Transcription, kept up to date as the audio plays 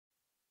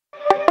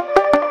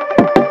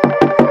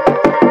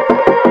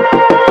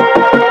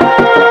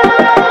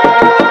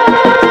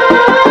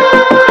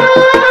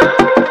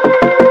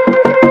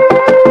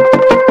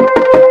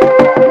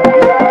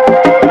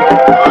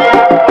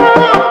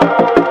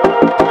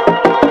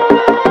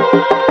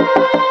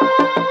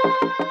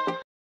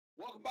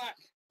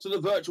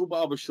virtual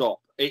barbershop.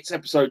 It's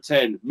episode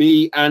 10.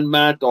 Me and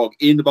Mad Dog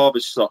in the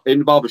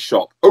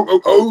barbershop.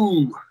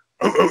 Oh.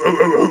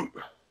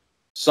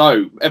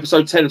 So,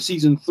 episode 10 of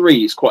season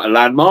 3 is quite a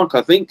landmark,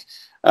 I think.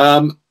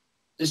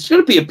 It's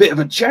going to be a bit of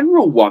a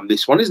general one,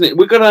 this one, isn't it?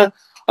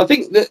 I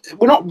think that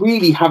we're not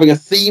really having a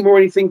theme or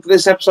anything for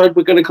this episode.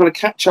 We're going to kind of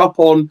catch up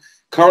on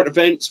current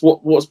events,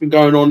 what's been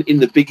going on in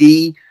the Big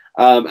E,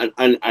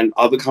 and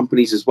other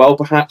companies as well,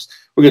 perhaps.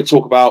 We're going to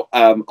talk about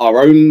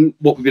our own,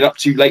 what we've been up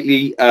to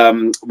lately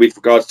with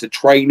regards to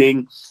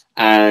training.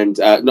 And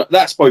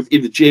that's both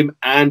in the gym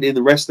and in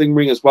the wrestling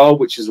ring as well,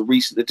 which is a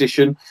recent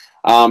addition.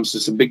 So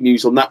some big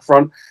news on that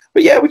front.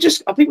 But yeah,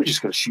 I think we're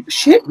just going to shoot the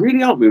shit,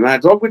 really, aren't we,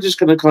 Mad Dog? We're just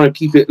going to kind of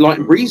keep it light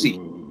and breezy.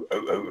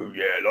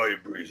 Yeah, light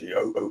and breezy.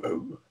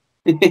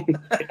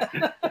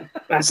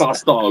 That's our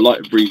style, light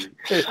and breezy.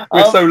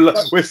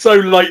 We're so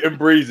light and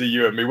breezy,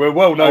 you and me. We're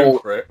well known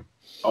for it.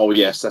 Oh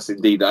yes, that's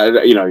indeed.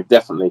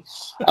 Definitely.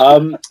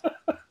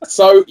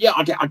 So yeah,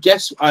 I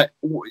guess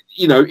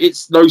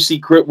it's no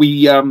secret.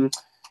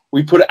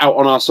 We put it out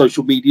on our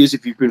social medias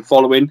if you've been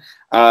following.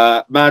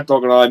 Mad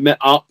Dog and I met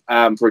up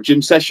for a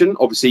gym session.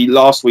 Obviously,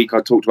 last week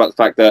I talked about the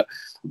fact that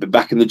I've been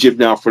back in the gym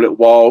now for a little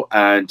while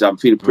and I'm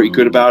feeling pretty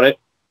good about it.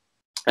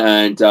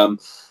 And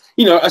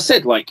I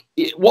said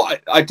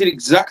I did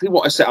exactly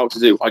what I set out to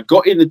do. I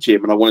got in the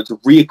gym and I wanted to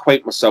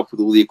reacquaint myself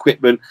with all the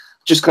equipment,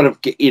 just kind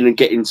of get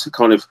into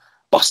kind of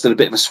busting a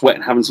bit of a sweat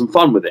and having some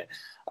fun with it.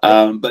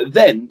 But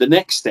then the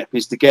next step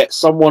is to get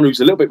someone who's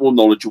a little bit more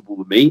knowledgeable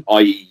than me,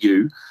 i.e.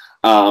 you,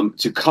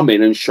 to come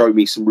in and show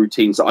me some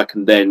routines that I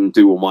can then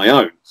do on my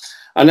own.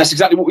 And that's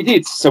exactly what we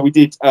did. So we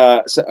did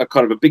a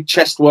kind of a big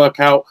chest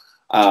workout,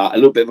 a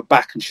little bit of a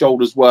back and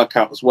shoulders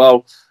workout as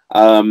well.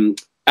 And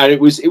it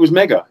was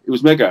mega. It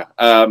was mega.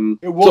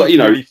 It was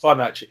really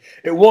fun, actually.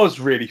 It was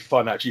really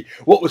fun, actually.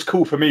 What was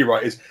cool for me,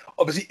 right, is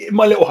obviously in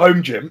my little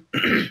home gym,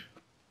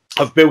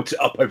 I've built it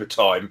up over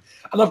time,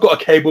 and I've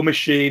got a cable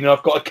machine, and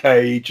I've got a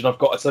cage, and I've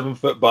got a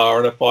 7-foot bar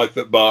and a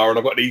 5-foot bar, and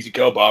I've got an easy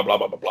curl bar, blah,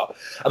 blah, blah, blah.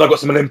 And I've got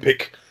some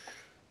Olympic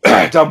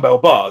dumbbell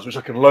bars, which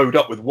I can load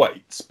up with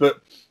weights,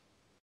 but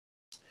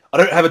I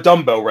don't have a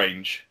dumbbell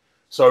range.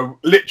 So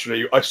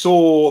literally, I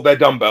saw their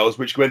dumbbells,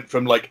 which went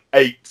from like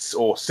 8s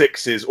or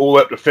 6s all the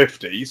way up to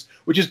 50s,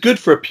 which is good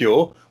for a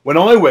Pure. When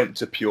I went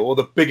to Pure,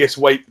 the biggest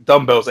weight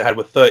dumbbells they had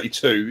were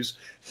 32s,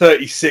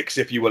 36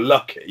 if you were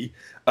lucky.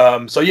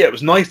 So yeah, it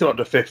was nice to up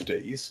to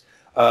 50s.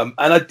 And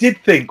I did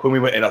think when we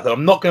went in, I thought,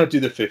 I'm not going to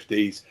do the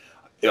 50s.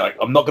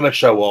 I'm not going to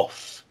show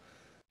off.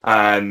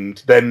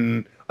 And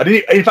then I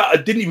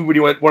didn't even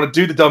really want to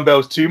do the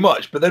dumbbells too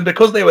much. But then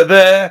because they were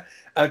there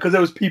and because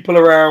there was people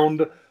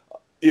around,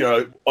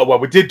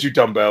 we did do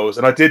dumbbells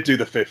and I did do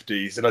the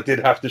 50s and I did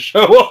have to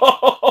show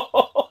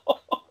off.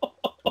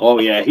 Oh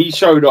yeah, he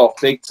showed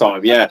off big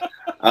time. Yeah,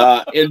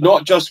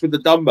 not just with the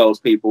dumbbells,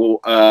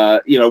 people.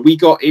 We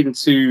got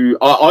into.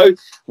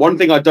 One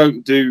thing I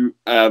don't do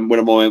when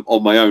I'm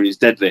on my own is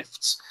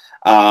deadlifts,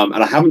 and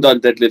I haven't done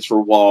deadlifts for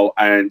a while.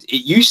 And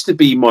it used to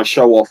be my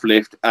show off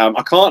lift.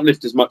 I can't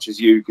lift as much as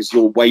you because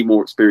you're way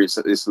more experienced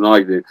at this than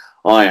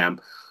I am.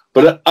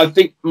 But I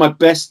think my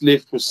best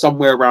lift was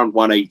somewhere around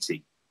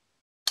 180,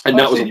 and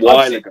that was a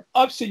while ago.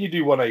 I've seen you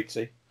do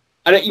 180.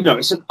 And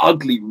it's an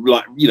ugly,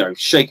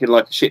 shaking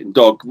like a shitting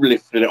dog,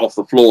 lifting it off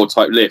the floor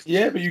type lift.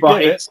 Yeah, but you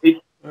get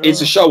it. It's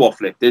a show-off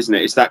lift, isn't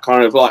it? It's that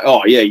kind of like,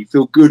 oh yeah, you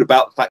feel good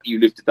about the fact that you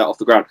lifted that off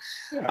the ground.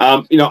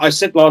 Yeah. I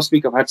said last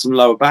week I've had some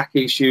lower back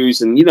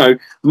issues, and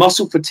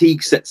muscle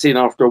fatigue sets in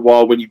after a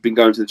while when you've been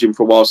going to the gym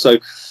for a while. So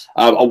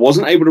I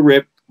wasn't able to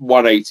rip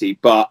 180,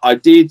 but I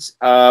did.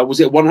 Was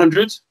it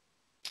 100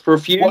 for a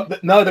few?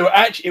 No,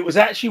 it was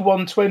actually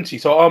 120.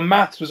 So our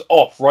maths was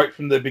off right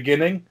from the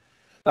beginning.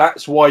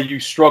 That's why you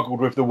struggled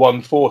with the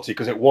 140,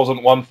 because it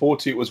wasn't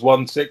 140, it was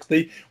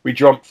 160. We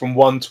jumped from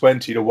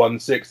 120 to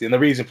 160. And the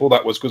reason for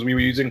that was because we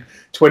were using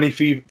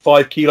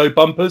 25 kilo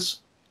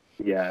bumpers.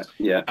 Yeah.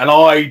 And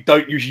I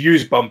don't usually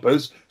use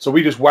bumpers, so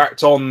we just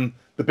whacked on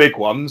the big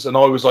ones. And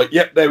I was like,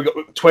 yep, there we go,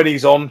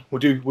 20s on.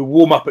 We'll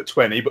warm up at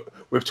 20, but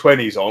with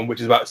 20s on,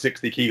 which is about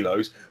 60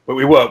 kilos. But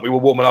we weren't. We were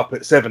warming up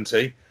at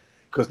 70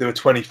 because they were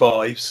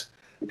 25s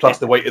plus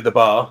the weight of the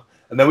bar.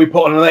 And then we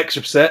put on an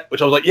extra set,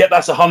 which I was like, yeah,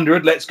 that's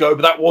 100, let's go.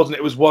 But that wasn't,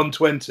 it was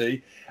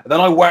 120. And then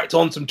I whacked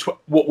on some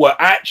what were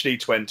actually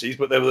 20s,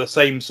 but they were the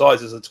same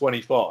size as the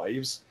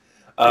 25s.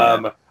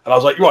 And I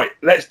was like, right,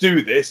 let's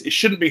do this. It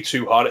shouldn't be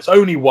too hard. It's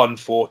only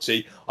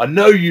 140. I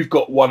know you've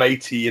got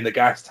 180 in the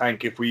gas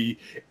tank if you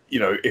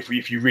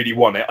really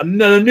want it. I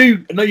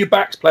know your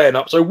back's playing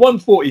up. So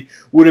 140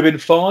 would have been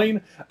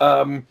fine.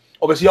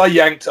 Obviously, I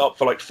yanked up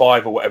for like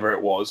 5 or whatever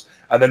it was.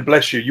 And then,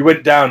 bless you, you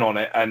went down on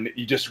it and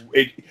you just...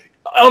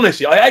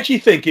 Honestly, I actually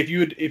think if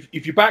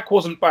your back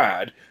wasn't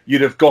bad,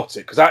 you'd have got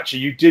it, because actually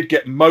you did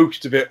get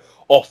most of it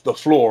off the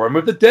floor. And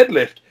with the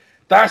deadlift,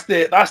 that's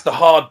the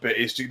hard bit,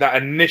 is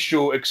that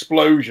initial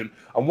explosion.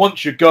 And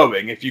once you're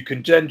going, if you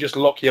can then just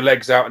lock your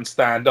legs out and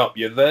stand up,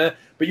 you're there.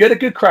 But you had a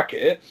good crack at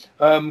it.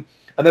 And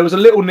there was a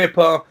little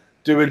nipper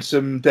doing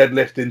some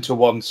deadlifting to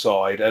one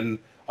side, and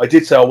I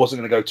did say I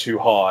wasn't going to go too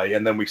high,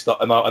 and then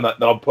then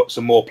I put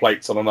some more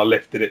plates on, and I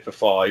lifted it for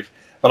 5.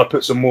 Then I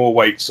put some more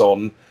weights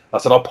on. I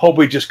said I'll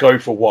probably just go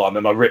for 1,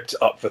 and I ripped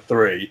it up for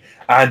 3,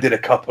 and did a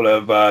couple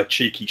of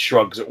cheeky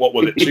shrugs at what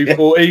was it,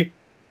 240?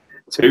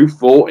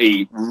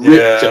 240,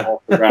 ripped it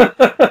off the ground.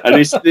 And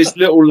this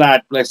little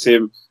lad, bless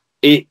him,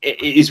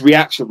 his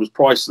reaction was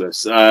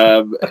priceless.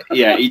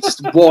 Yeah, he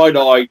just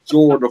wide-eyed,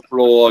 jaw on the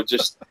floor,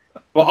 just.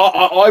 But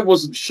I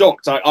wasn't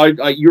shocked.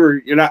 You're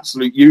an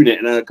absolute unit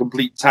and a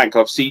complete tank.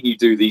 I've seen you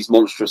do these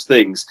monstrous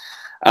things,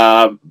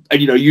 and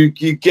you know you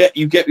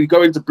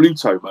go into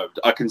Bluto mode.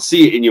 I can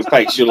see it in your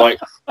face. You're like,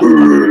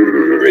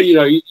 you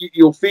know,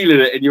 you're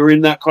feeling it, and you're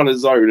in that kind of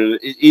zone, and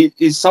it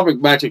is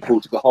something magical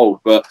to behold.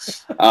 But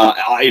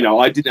you know,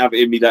 I didn't have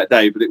it in me that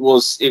day, but it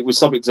was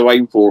something to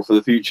aim for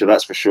the future.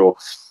 That's for sure.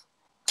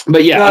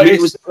 But yeah, no, I mean,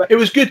 it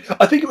was good.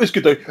 I think it was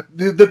good though.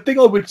 The thing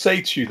I would say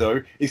to you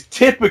though is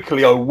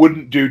typically I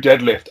wouldn't do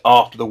deadlift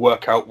after the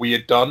workout we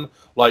had done.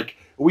 Like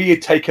we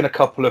had taken a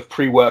couple of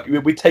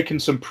we'd taken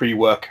some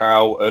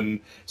pre-workout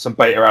and some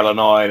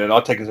beta-alanine, and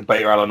I'd taken some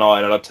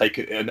beta-alanine, and I'd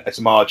taken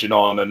some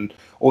Arginon and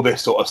all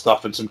this sort of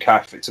stuff, and some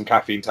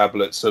caffeine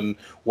tablets and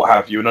what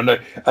have you. And I know,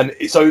 and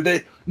so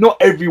not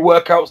every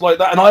workout's like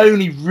that, and I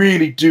only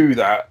really do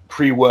that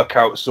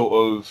pre-workout sort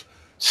of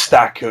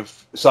stack of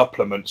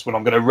supplements when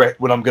I'm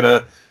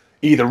gonna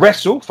either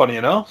wrestle, funny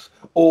enough,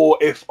 or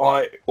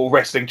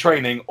wrestling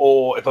training,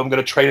 or if I'm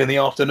gonna train in the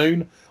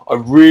afternoon. I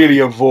really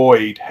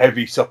avoid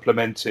heavy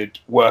supplemented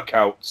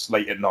workouts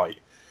late at night,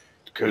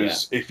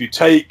 because if you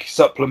take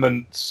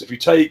supplements, if you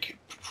take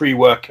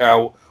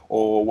pre-workout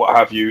or what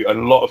have you, a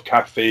lot of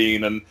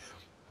caffeine, and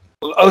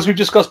as we've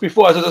discussed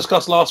before, as I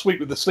discussed last week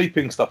with the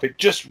sleeping stuff, it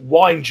just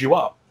winds you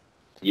up.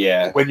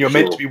 Yeah, when you're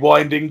meant to be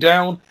winding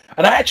down.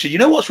 And actually, you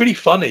know what's really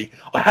funny?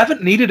 I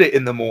haven't needed it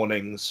in the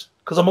mornings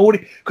because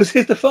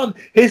here's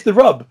the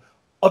rub.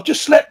 I've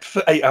just slept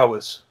for 8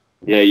 hours.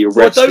 Yeah, you're so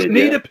rested. I don't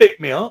need a pick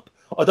me up.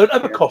 I don't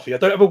have a coffee. I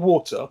don't have a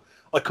water.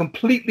 I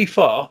completely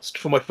fast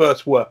for my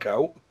first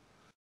workout.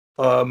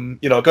 You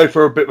know, I go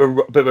for a bit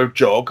of a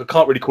jog. I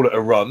can't really call it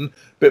a run.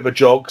 Bit of a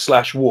jog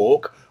 /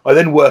 walk. I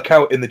then work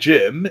out in the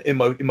gym in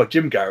my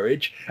gym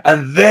garage,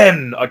 and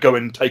then I go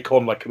and take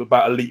on like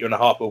about 1.5 liters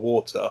of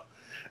water.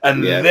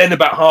 And then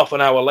about half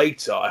an hour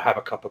later, I have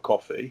a cup of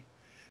coffee,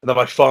 and then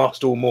I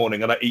fast all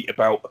morning, and I eat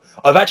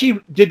I've actually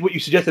did what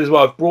you suggested as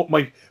well. I've brought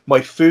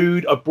my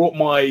food. I brought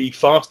my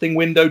fasting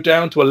window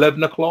down to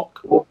 11 o'clock.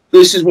 Well,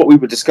 this is what we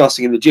were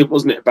discussing in the gym,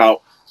 wasn't it?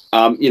 About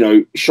you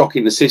know,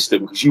 shocking the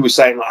system, because you were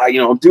saying, like, you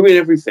know, I'm doing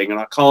everything, and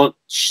I can't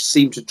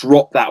seem to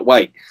drop that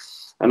weight.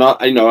 And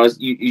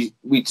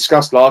we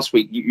discussed last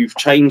week. You've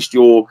changed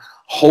your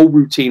whole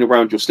routine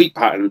around your sleep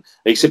pattern,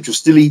 except you're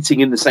still eating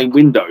in the same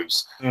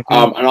windows. And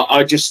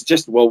I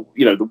just well,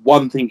 you know, the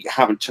one thing you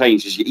haven't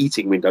changed is your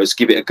eating windows.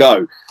 Give it a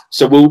go.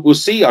 So we'll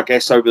see, I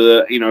guess, over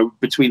the, you know,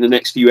 between the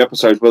next few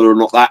episodes, whether or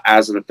not that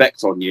has an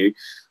effect on you.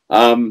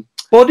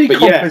 Body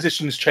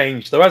composition's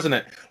changed, though, hasn't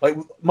it? Like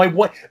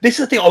this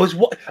is the thing.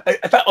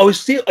 In fact,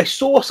 I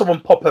saw someone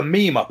pop a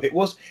meme up.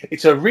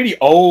 It's a really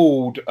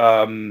old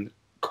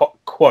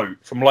quote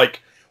from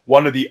like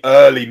one of the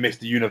early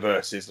Mr.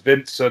 Universes,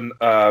 Vincent.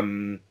 I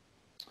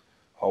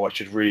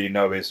should really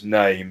know his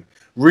name.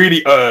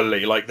 Really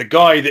early, like the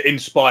guy that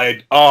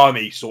inspired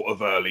Arnie, sort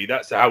of early.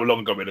 That's how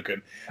long ago we're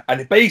looking.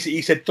 And basically,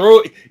 he said,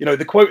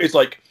 the quote is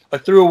like, I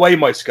threw away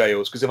my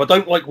scales because if I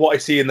don't like what I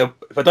see in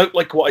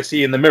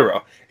the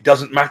mirror, it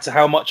doesn't matter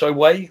how much I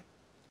weigh.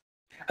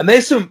 And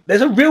there's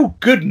a real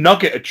good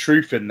nugget of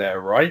truth in there,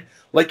 right?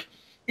 Like,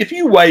 if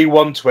you weigh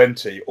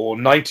 120 or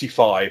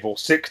 95 or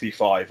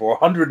 65 or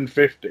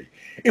 150,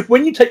 if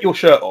when you take your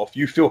shirt off,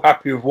 you feel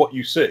happy with what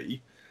you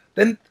see,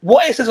 then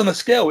what it says on the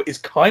scale is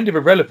kind of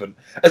irrelevant.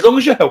 As long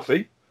as you're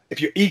healthy, if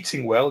you're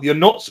eating well, you're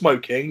not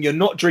smoking, you're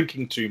not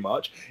drinking too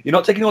much, you're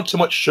not taking on too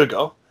much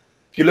sugar,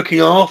 if you're looking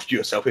after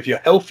yourself, if you're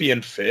healthy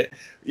and fit,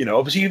 you know,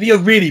 obviously if you're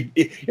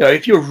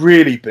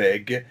really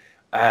big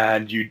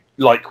and you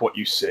like what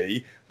you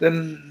see,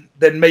 then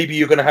maybe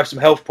you're going to have some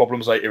health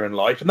problems later in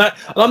life. And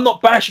I'm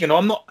not bashing,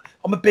 I'm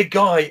a big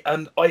guy,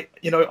 and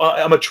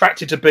I'm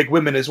attracted to big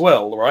women as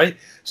well, right?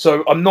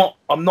 So I'm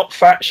not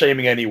fat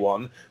shaming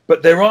anyone,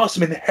 but there are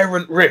some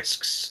inherent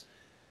risks: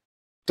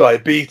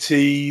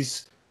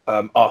 diabetes,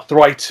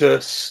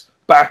 arthritis,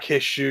 back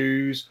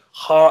issues,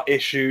 heart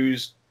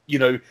issues. You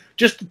know,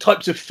 just the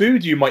types of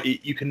food you might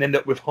eat, you can end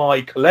up with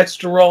high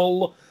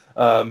cholesterol,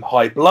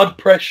 high blood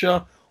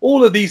pressure.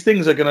 All of these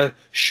things are going to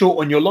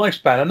shorten your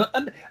lifespan.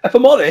 And if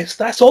I'm honest,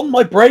 that's on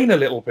my brain a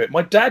little bit.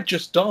 My dad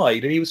just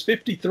died, and he was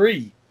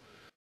 53.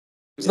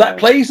 So that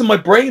plays in my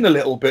brain a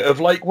little bit of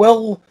like,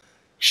 well,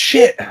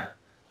 shit,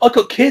 I've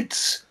got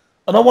kids,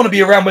 and I want to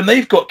be around when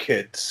they've got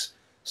kids.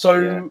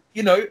 So,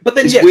 you know, but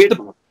then, it's weird.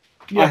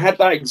 I had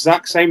that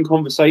exact same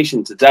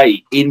conversation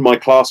today in my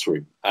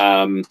classroom.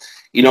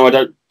 You know, I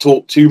don't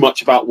talk too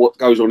much about what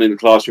goes on in the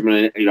classroom,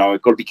 and, you know,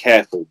 I've got to be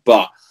careful.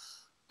 But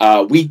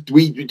we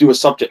do a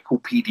subject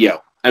called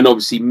PDL, And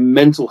obviously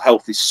mental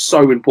health is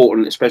so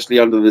important, especially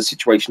under the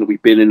situation that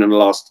we've been in the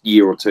last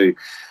year or two,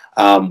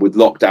 with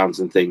lockdowns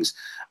and things,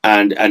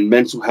 and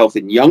mental health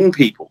in young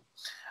people.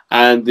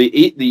 And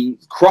the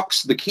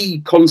crux, the key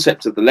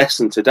concept of the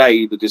lesson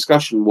today, the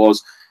discussion,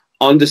 was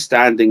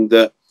understanding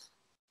that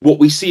what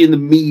we see in the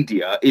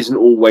media isn't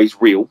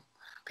always real.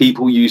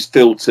 People use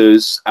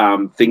filters,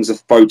 things are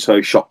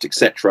photoshopped,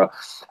 etc.,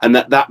 and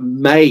that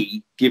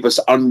may give us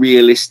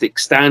unrealistic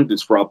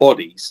standards for our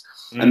bodies,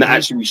 and that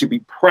actually we should be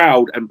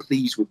proud and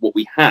pleased with what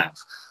we have.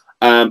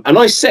 And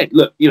I said,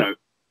 look, you know,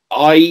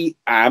 I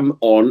am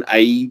on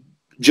a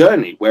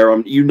journey where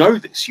I'm, you know,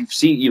 this, you've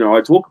seen, you know,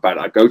 I talk about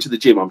it. I go to the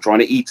gym. I'm trying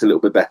to eat a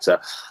little bit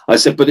better. I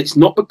said, but it's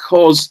not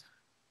because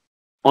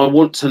I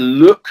want to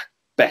look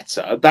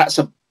better. That's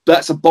a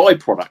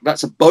byproduct.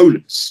 That's a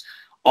bonus.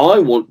 I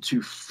want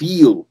to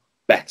feel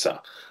better.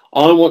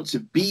 I want to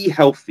be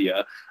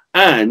healthier.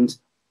 And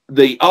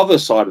the other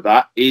side of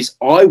that is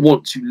I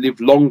want to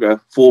live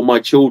longer for my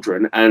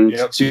children and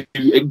to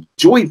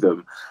enjoy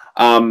them.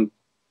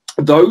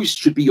 Those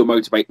should be your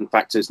motivating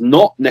factors,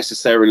 not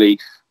necessarily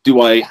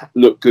do I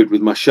look good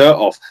with my shirt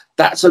off.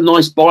 That's a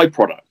nice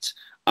byproduct.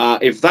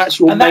 If that's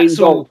your main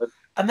goal.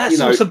 And that's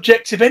all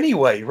subjective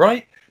anyway,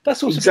 right?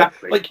 That's all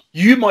exactly. Like,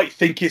 you might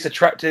think it's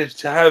attractive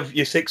to have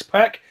your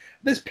six-pack.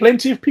 There's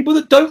plenty of people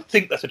that don't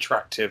think that's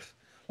attractive.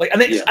 Like,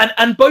 and it's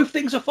and both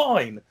things are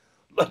fine.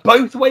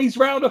 Both ways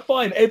round are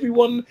fine.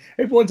 Everyone's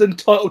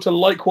entitled to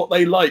like what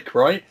they like,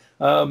 right?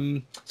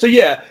 So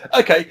yeah,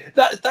 okay.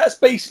 That's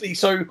basically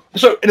so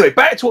anyway,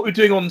 back to what we're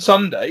doing on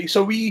Sunday.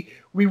 So we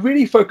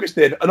really focused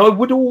in, and I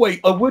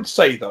would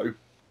say though,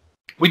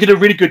 we did a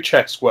really good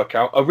chest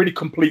workout, a really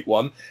complete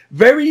one,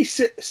 very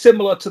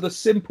similar to the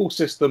simple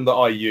system that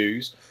I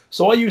use.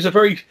 So I use a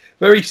very,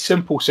 very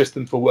simple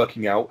system for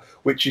working out,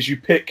 which is you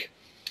pick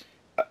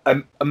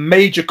a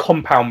major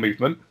compound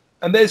movement,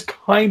 and there's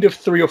kind of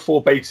 3 or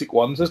 4 basic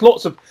ones. There's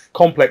lots of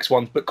complex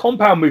ones, but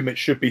compound movement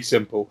should be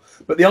simple.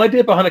 But the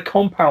idea behind a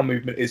compound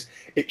movement is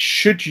it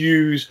should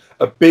use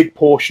a big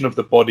portion of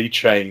the body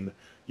chain.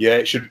 Yeah,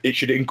 it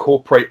should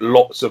incorporate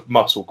lots of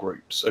muscle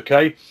groups,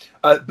 okay?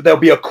 But there'll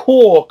be a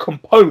core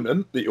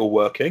component that you're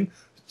working,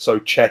 so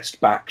chest,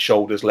 back,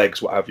 shoulders,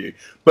 legs, what have you.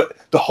 But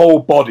the whole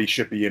body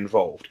should be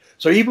involved.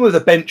 So even with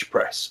a bench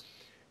press,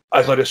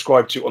 as I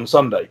described to you on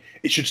Sunday,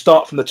 it should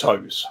start from the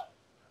toes.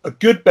 A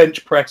good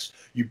bench press,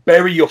 you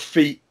bury your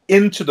feet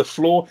into the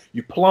floor,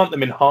 you plant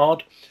them in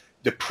hard.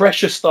 The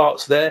pressure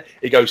starts there.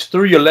 It goes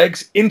through your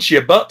legs, into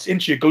your butt,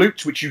 into your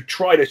glutes, which you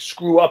try to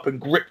screw up and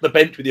grip the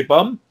bench with your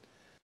bum.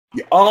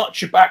 You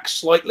arch your back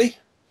slightly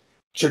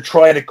to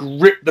try and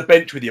grip the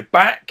bench with your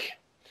back.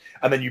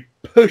 And then you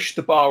push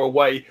the bar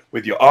away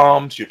with your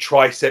arms, your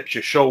triceps,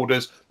 your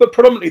shoulders. But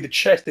predominantly the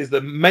chest is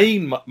the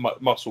main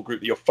muscle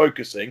group that you're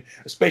focusing,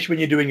 especially when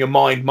you're doing your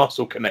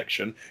mind-muscle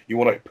connection. You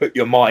want to put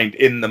your mind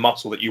in the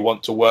muscle that you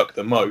want to work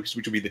the most,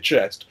 which will be the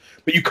chest.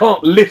 But you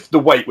can't lift the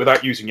weight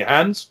without using your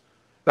hands,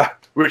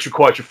 which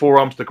requires your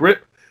forearms to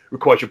grip,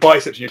 requires your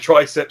biceps and your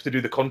triceps to do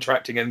the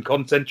contracting and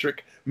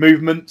concentric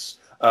movements.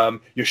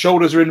 Your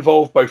shoulders are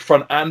involved, both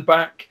front and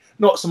back.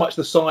 Not so much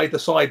the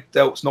side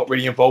delt's not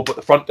really involved, but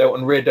the front delt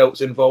and rear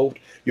delt's involved.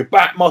 Your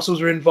back muscles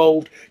are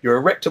involved. Your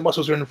erector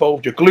muscles are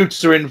involved. Your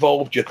glutes are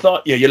involved.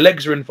 Your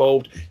legs are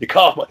involved. Your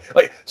calf,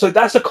 so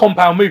that's a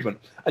compound movement.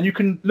 And you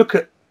can look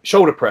at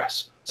shoulder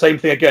press. Same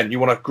thing again. You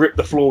want to grip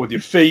the floor with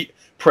your feet,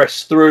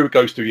 press through. It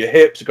goes through your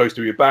hips. It goes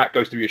through your back.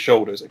 Goes through your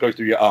shoulders. It goes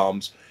through your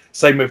arms.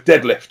 Same with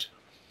deadlift.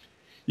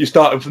 You're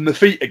starting from the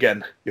feet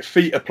again. Your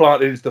feet are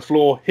planted into the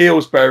floor,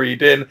 heels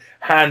buried in,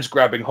 hands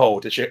grabbing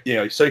hold.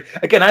 So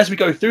again, as we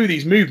go through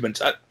these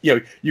movements,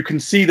 you can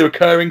see the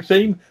recurring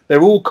theme.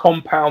 They're all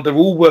compound. They're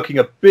all working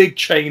a big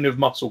chain of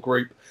muscle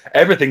group.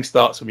 Everything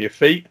starts from your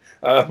feet,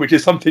 which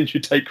is something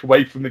you take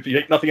away from if you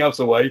take nothing else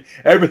away.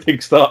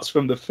 Everything starts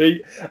from the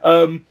feet.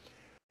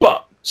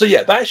 So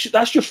yeah, that's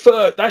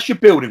your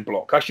building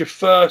block. That's your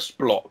first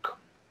block.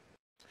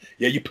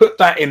 Yeah, you put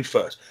that in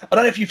first. I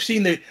don't know if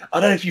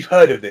you've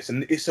heard of this,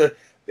 and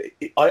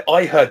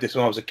I heard this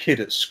when I was a kid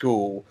at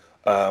school,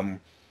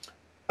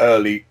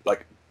 early,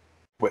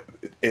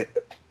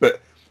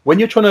 but when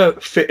you're trying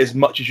to fit as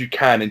much as you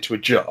can into a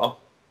jar,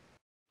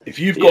 if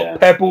you've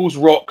got pebbles,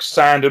 rocks,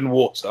 sand, and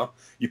water,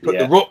 you put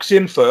the rocks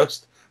in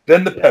first,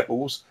 then the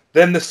pebbles,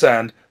 then the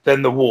sand,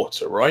 then the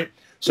water, right?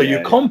 So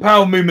your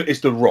compound movement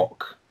is the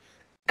rock.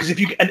 Because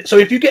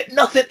if you get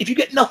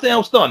nothing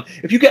else done,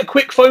 if you get a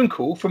quick phone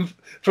call from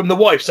the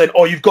wife saying,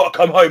 "Oh, you've got to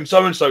come home,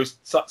 so and so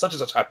such and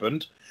such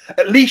happened,"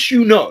 at least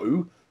you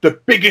know the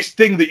biggest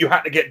thing that you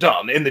had to get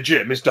done in the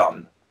gym is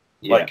done.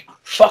 Yeah. Like,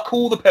 fuck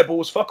all the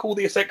pebbles, fuck all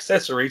the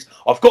accessories.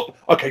 I've got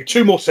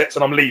 2 more sets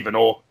and I'm leaving.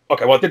 Or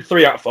okay, well I did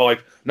 3 out of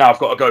 5. Now I've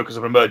got to go because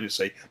of an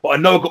emergency. But I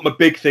know I've got my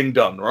big thing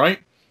done, right?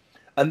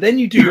 And then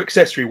you do your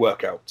accessory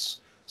workouts.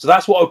 So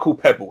that's what I call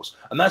pebbles.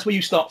 And that's where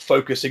you start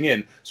focusing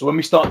in. So when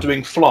we start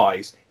doing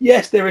flies,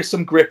 yes, there is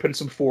some grip and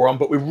some forearm,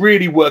 but we're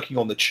really working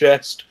on the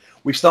chest.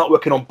 We start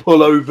working on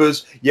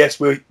pullovers. Yes,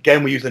 we're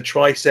using the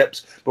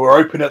triceps, but we're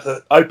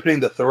opening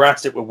the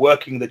thoracic. We're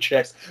working the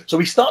chest. So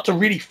we start to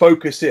really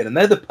focus in, and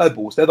they're the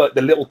pebbles. They're like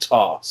the little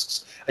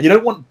tasks. And you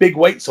don't want big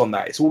weights on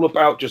that. It's all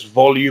about just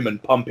volume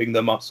and pumping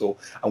the muscle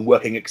and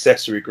working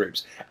accessory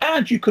groups.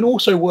 And you can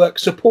also work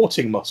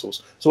supporting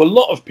muscles. So a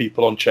lot of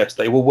people on chest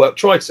day will work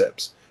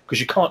triceps, because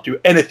you can't do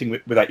anything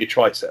without your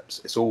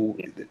triceps. It's all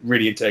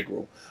really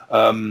integral.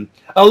 A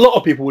lot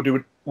of people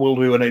will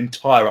do an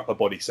entire upper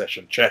body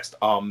session, chest,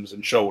 arms,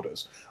 and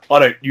shoulders. I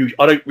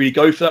don't really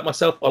go for that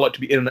myself. I like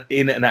to be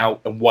in and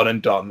out and one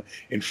and done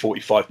in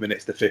 45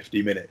 minutes to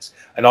 50 minutes.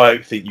 And I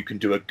don't think you can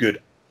do a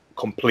good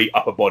complete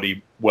upper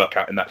body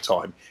workout in that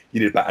time. You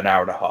need about an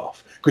hour and a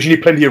half, because you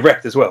need plenty of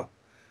rest as well.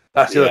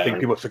 That's the other thing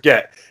people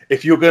forget.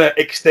 If you're going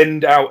to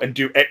extend out and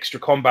do extra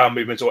compound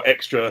movements or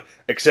extra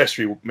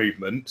accessory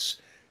movements,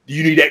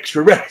 you need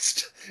extra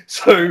rest.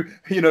 So,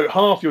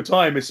 half your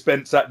time is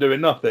spent sat doing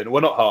nothing.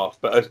 Well, not half,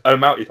 but an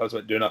amount of your time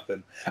spent doing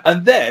nothing.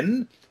 And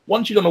then,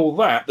 once you've done all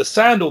that, the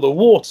sand or the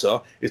water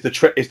is the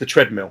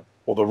treadmill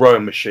or the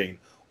rowing machine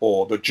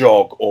or the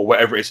jog or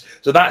whatever it is.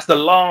 So that's the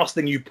last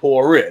thing you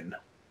pour in.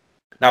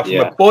 Now,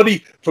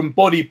 from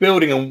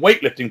bodybuilding and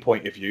weightlifting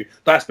point of view,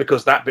 that's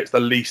because that bit's the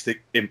least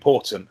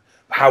important.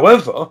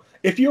 However,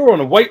 if you're on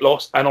a weight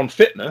loss and on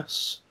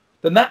fitness,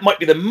 then that might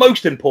be the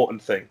most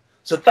important thing.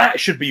 So that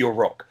should be your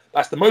rock.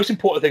 That's the most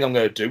important thing I'm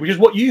going to do, which is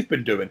what you've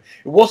been doing.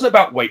 It wasn't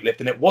about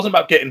weightlifting. It wasn't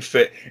about getting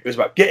fit. It was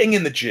about getting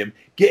in the gym,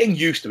 getting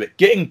used to it,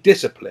 getting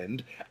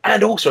disciplined,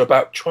 and also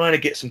about trying to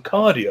get some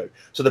cardio.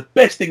 So the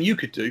best thing you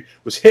could do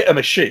was hit a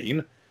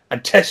machine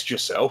and test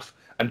yourself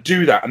and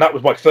do that. And that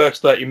was my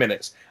first 30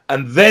 minutes.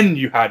 And then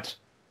you had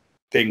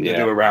things to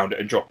do around it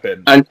and drop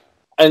in.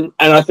 And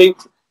I think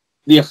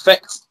the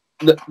effect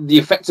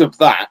of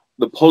that,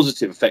 the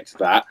positive effect of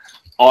that,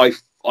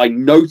 I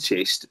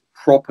noticed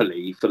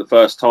properly for the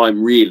first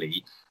time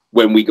really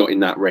when we got in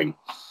that ring,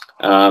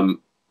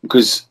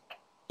 because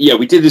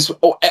we did this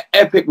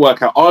epic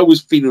workout. I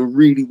was feeling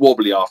really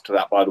wobbly after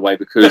that, by the way,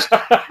 because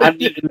I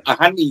hadn't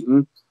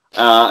eaten.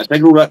 I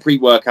taken all that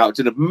pre-workout,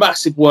 did a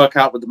massive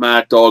workout with the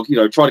Mad Dog,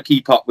 try to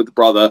keep up with the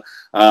brother.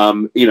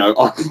 I've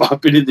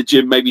been in the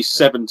gym maybe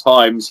 7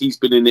 times. He's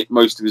been in it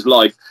most of his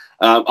life.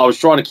 I was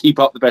trying to keep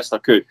up the best I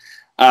could.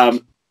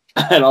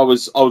 And I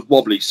was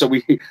wobbly. So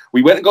we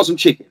went and got some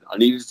chicken. I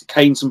needed to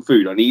cane some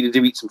food. I needed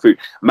to eat some food.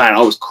 Man,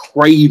 I was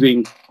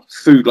craving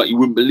food like you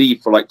wouldn't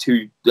believe for like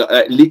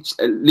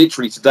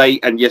literally today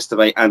and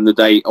yesterday and the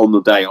day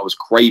I was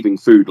craving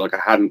food like I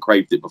hadn't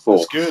craved it before.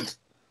 That's good.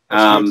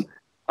 Good.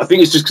 I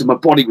think it's just because my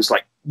body was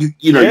like,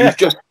 you've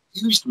just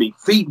used me,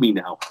 feed me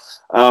now.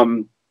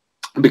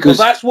 Because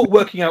that's what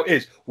working out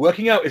is.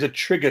 Working out is a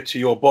trigger to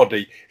your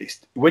body.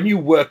 It's when you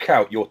work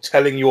out, you're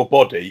telling your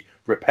body,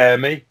 repair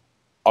me.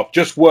 I've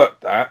just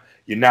worked that.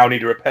 You now need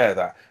to repair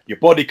that. Your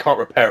body can't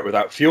repair it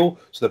without fuel.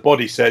 So the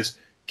body says,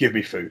 give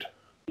me food.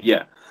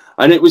 Yeah.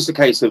 And it was the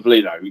case of,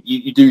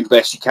 you do the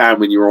best you can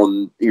when you're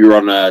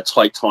on a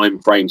tight time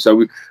frame. So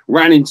we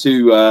ran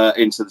into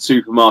the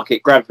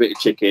supermarket, grabbed a bit of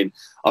chicken.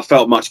 I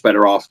felt much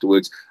better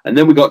afterwards. And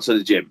then we got to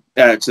the gym,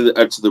 to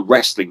the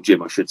wrestling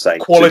gym, I should say.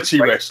 Quality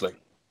wrestling.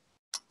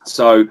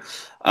 So,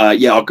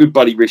 our good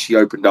buddy Rishi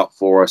opened up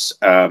for us.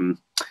 And,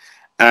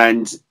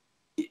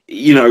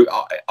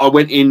 I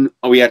went in,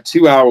 we had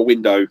 2-hour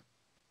window,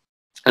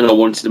 and I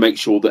wanted to make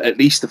sure that at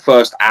least the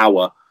first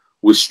hour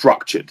was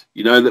structured,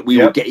 that we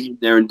were getting in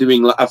there and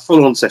doing like a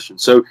full-on session.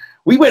 So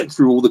we went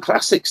through all the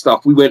classic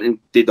stuff. We went and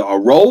did our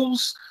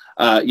rolls,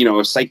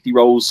 our safety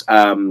rolls.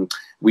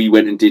 We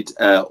went and did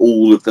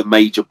all of the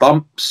major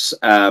bumps.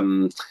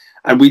 And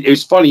it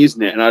was funny,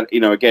 isn't it? And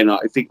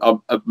I think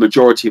a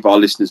majority of our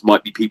listeners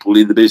might be people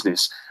in the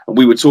business. And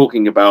we were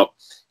talking about,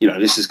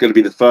 this is going to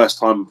be the first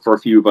time for a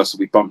few of us that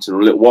we've bumped in a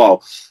little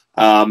while.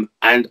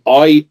 And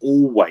I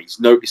always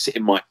notice it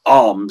in my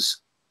arms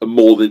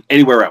more than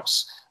anywhere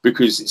else,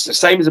 because it's the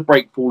same as a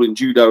break fall in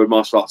judo and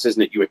martial arts,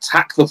 isn't it? You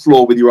attack the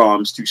floor with your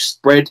arms to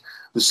spread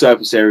the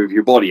surface area of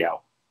your body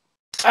out.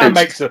 And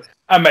make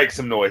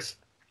some noise.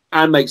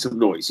 And make some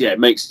noise. Yeah,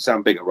 it makes it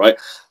sound bigger, right?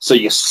 So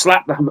you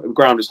slap the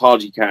ground as hard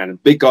as you can.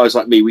 And big guys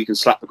like me, we can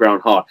slap the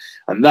ground hard.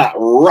 And that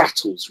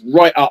rattles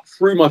right up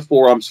through my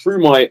forearms,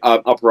 through my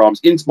upper arms,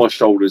 into my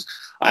shoulders.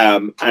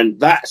 And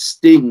that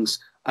stings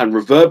and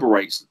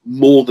reverberates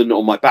more than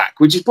on my back,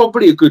 which is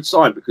probably a good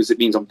sign, because it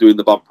means I'm doing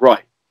the bump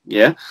right.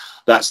 Yeah,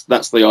 that's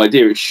the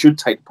idea. It should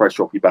take the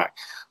pressure off your back.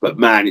 But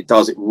man, it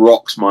does. It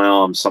rocks my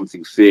arms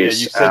something fierce.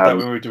 Yeah, you said that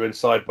when we were doing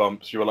side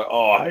bumps. You were like,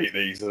 "Oh, I hate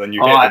these," and then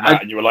you hit the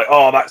mat, and you were like,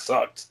 "Oh, that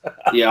sucked."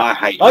 Yeah, I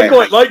hate. I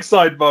quite like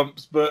side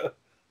bumps, but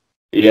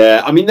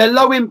yeah, I mean they're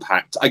low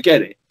impact. I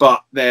get it,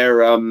 but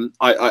they're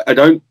I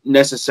don't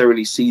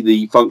necessarily see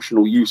the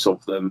functional use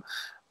of them.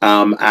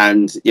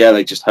 And yeah,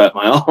 they just hurt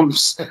my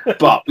arms.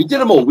 But we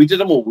did them all. We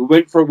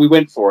went for it.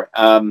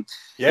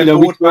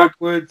 Forward,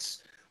 backwards.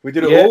 We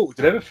did it all. We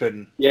did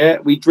everything. Yeah,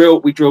 we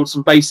drilled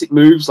some basic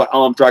moves like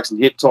arm drags and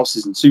hip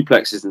tosses and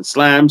suplexes and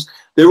slams.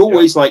 They're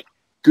always like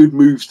good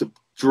moves to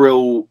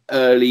drill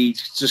early,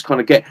 just kind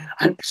of get.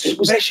 And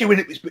especially when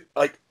it was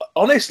like,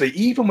 honestly,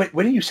 even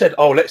when you said,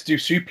 "Oh, let's do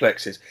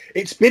suplexes,"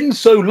 it's been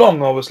so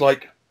long. I was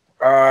like,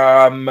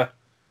 and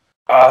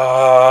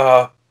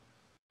I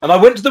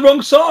went to the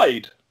wrong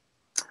side.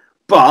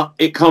 But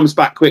it comes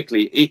back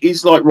quickly. It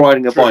is like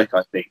riding a bike,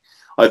 I think.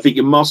 I think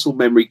your muscle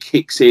memory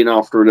kicks in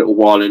after a little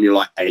while, and you're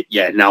like, hey,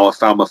 yeah, now I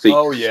found my feet.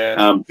 Oh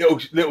yeah,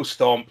 little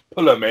stomp,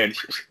 pull them in,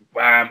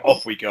 wham,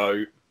 off we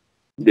go.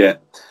 Yeah,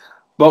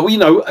 but you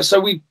know, so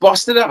we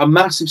busted out a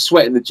massive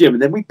sweat in the gym,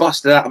 and then we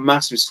busted out a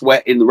massive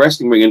sweat in the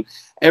wrestling ring, and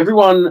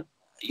everyone,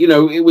 you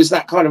know, it was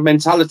that kind of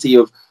mentality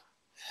of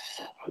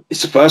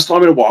it's the first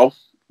time in a while.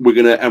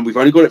 And we've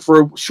only got it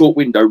for a short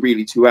window,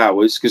 really 2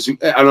 hours.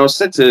 And I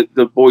said to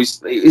the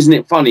boys, isn't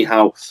it funny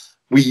how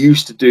we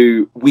used to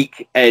do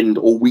weekend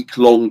or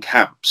week-long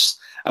camps,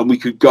 and we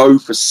could go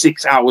for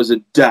 6 hours a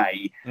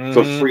day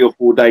for 3 or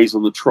 4 days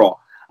on the trot.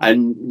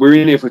 And we're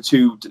in here for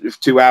 2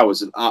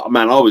 hours, and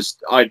man,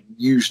 I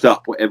used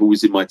up whatever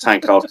was in my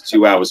tank after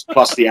 2 hours,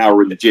 plus the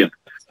hour in the gym.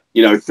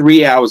 You know,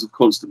 3 hours of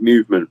constant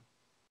movement,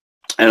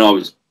 and I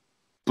was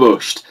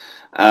bushed.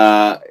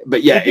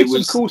 But yeah, it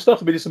was some cool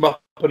stuff. We did some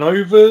up and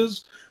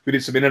overs. We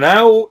did some in and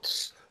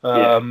outs.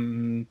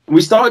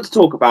 We started to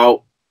talk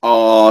about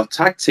our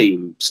tag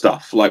team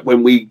stuff. Like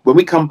when we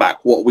come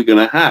back, what are we going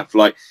to have?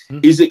 Like,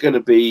 is it going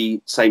to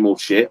be same old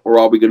shit, or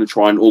are we going to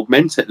try and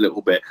augment it a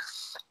little bit?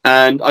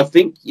 And I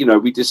think, you know,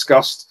 we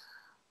discussed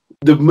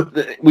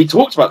we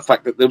talked about the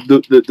fact that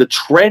the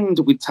trend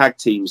with tag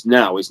teams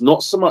now is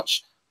not so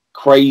much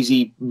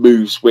crazy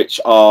moves which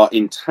are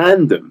in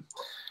tandem.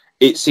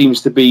 It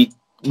seems to be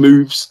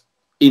moves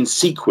in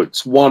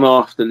sequence, one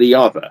after the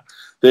other.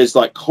 There's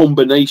like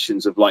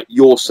combinations of like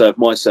your serve,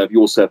 my serve,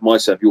 your serve, my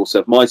serve, your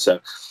serve, my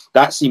serve.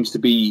 That seems to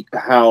be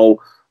how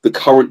the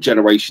current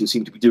generation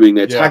seem to be doing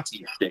their tag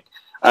team shtick.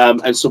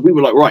 And so we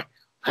were like, right,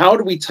 how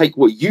do we take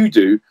what you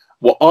do,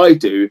 what I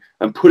do,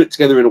 and put it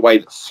together in a way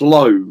that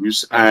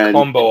flows and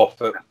combo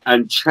off it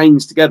and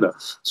chains together?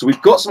 So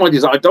we've got some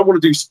ideas. I don't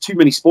want to do too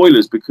many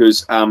spoilers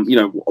because, you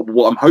know,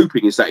 what I'm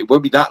hoping is that it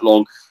won't be that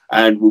long,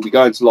 and we'll be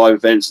going to live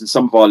events, and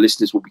some of our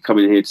listeners will be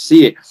coming here to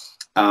see it.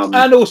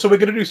 And also, we're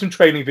going to do some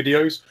training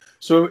videos.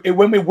 So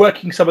when we're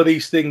working some of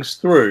these things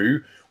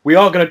through, we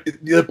are going to.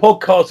 The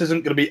podcast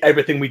isn't going to be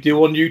everything we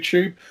do on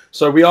YouTube.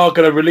 So we are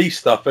going to release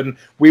stuff, and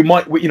we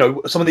might, you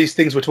know, some of these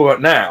things we're talking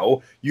about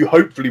now, you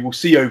hopefully will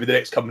see over the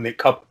next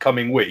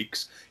coming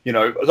weeks. You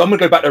know, I'm going to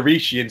go back to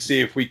Rishi and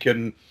see if we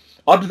can.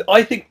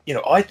 I think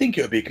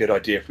it would be a good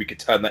idea if we could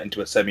turn that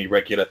into a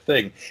semi-regular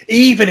thing.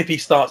 Even if he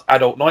starts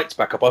adult nights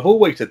back up, I've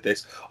always said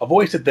this. I've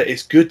always said that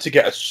it's good to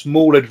get a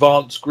small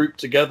advanced group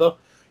together.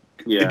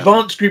 Yeah.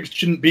 Advanced groups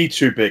shouldn't be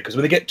too big, because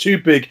when they get too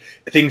big,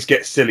 things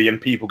get silly and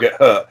people get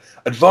hurt.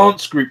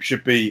 Advanced group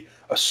should be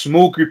a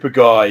small group of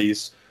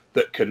guys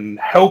that can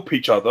help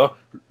each other,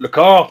 look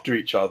after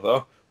each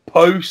other,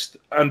 post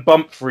and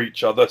bump for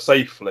each other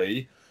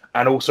safely,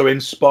 and also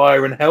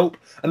inspire and help.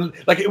 And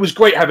like, it was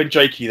great having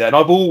Jakey there, and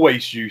I've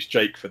always used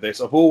Jake for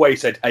this. I've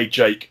always said, hey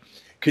Jake,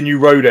 can you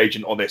road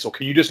agent on this, or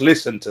can you just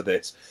listen to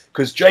this?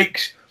 Because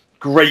Jake's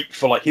great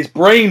for like his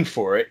brain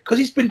for it, because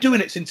he's been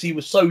doing it since he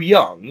was so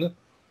young,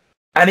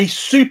 and he's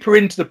super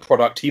into the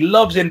product. He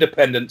loves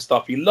independent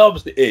stuff. He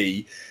loves the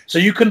E. So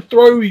you can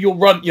throw your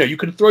you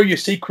can throw your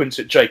sequence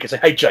at Jake and say,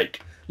 hey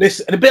Jake,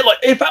 listen. And a bit like,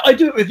 in fact, I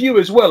do it with you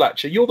as well,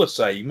 actually. You're the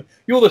same.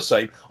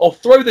 I'll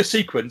throw the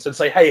sequence and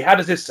say, hey, how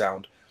does this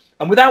sound?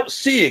 And without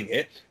seeing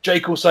it,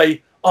 Jake will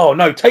say, oh,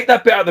 no, take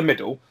that bit out of the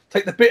middle,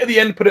 take the bit at the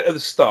end, put it at the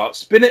start,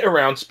 spin it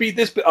around, speed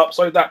this bit up,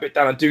 slow that bit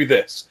down, and do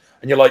this.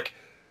 And you're like,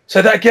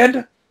 say that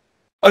again?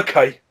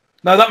 Okay.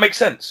 No, that makes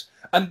sense.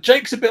 And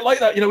Jake's a bit like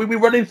that. You know, we'll be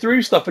running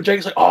through stuff, and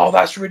Jake's like, oh,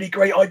 that's a really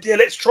great idea.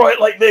 Let's try it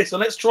like this, and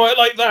let's try it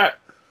like that.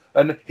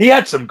 And he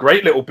had some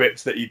great little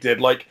bits that he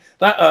did, like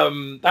that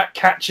that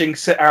catching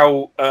sit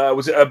out,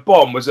 was it a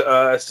bomb? Was it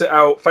a sit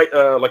out,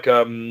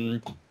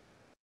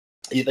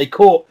 he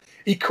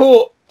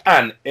caught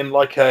Ant in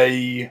like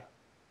a,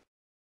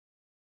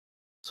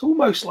 it's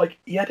almost like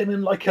he had him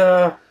in like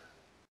a,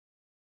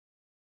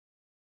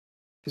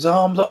 his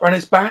arms up around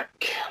his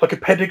back, like a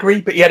pedigree,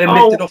 but he had him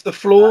lifted off the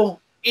floor.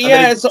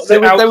 Yeah, so they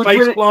were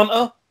face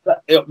planter.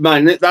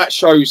 Man, that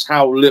shows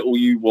how little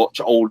you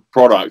watch old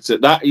products.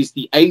 That is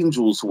the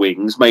Angel's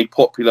Wings, made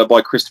popular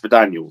by Christopher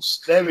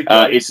Daniels. There we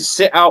go. It's a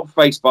sit-out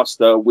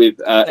facebuster with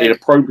in a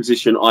prone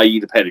position, i.e.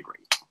 the pedigree.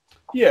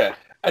 Yeah,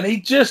 and he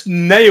just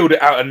nailed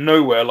it out of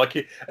nowhere. Like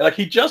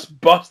he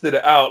just busted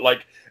it out.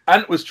 Like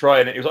Ant was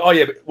trying it. He was like, "Oh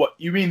yeah, but what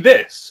you mean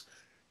this?"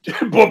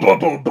 Boom, boom,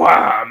 boom,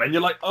 bam, and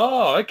you're like,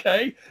 "Oh,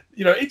 okay."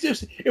 You know,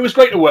 it was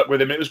great to work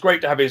with him. It was great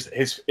to have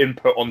his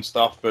input on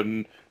stuff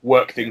and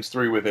work things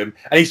through with him.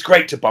 And he's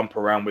great to bump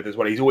around with as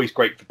well. He's always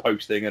great for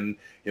posting, and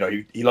you know,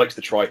 he likes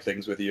to try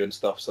things with you and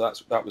stuff. So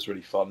that was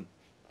really fun.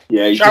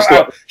 Yeah,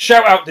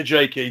 shout out to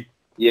Jakey.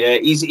 Yeah,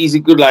 he's a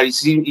good lad.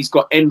 He's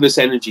got endless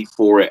energy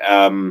for it.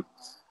 And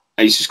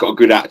he's just got a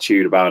good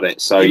attitude about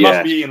it. So he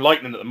must be eating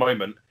lightning at the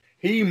moment.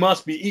 He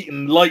must be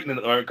eating lightning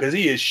at the moment, because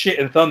he is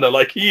shitting thunder.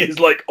 Like, he is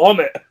like on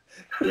it.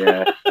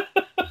 Yeah.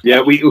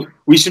 Yeah,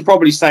 we should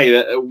probably say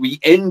that we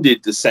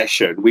ended the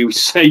session. We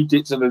saved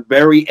it to the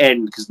very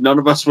end because none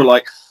of us were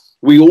like.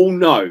 We all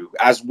know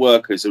as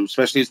workers,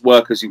 especially as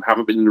workers who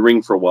haven't been in the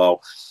ring for a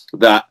while,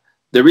 that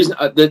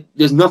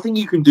there's nothing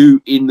you can do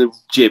in the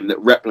gym that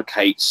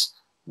replicates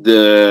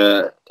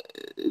the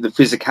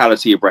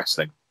physicality of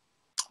wrestling,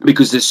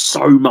 because there's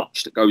so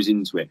much that goes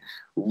into it.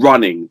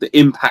 Running, the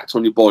impact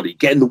on your body,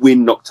 getting the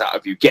wind knocked out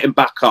of you, getting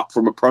back up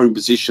from a prone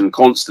position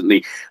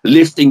constantly,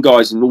 lifting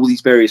guys in all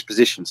these various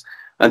positions.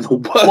 And the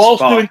worst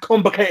whilst part, doing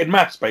complicated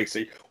maths,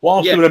 basically,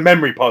 whilst doing a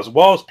memory puzzle,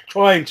 whilst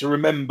trying to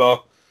remember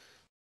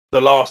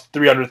the last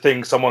 300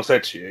 things someone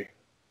said to you.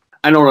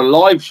 And on a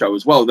live show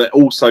as well, they're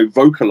also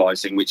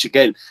vocalizing, which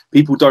again,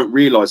 people don't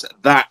realize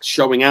that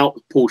showing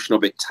out portion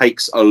of it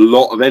takes a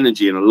lot of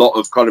energy and a lot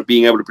of kind of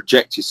being able to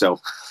project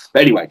yourself.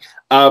 But anyway,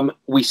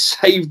 we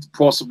saved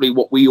possibly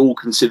what we all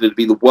consider to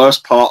be the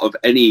worst part of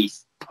any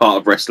part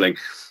of wrestling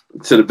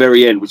to the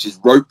very end, which is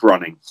rope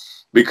running.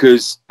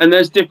 Because, and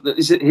there's different,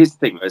 here's the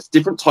thing, there's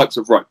different types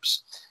of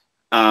ropes.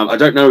 I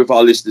don't know if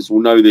our listeners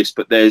will know this,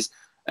 but there's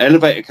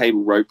elevator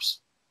cable ropes,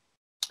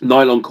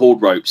 nylon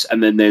cord ropes,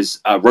 and then there's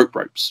rope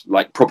ropes,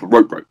 like proper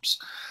rope ropes.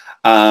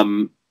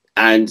 And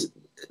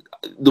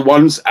the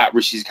ones at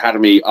Rishi's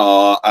Academy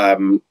are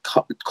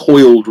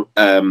coiled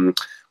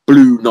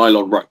blue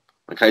nylon rope.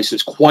 Okay, so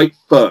it's quite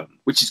firm,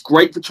 which is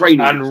great for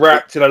training. And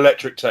wrapped in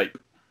electric tape.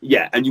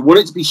 Yeah, and you want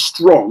it to be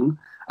strong,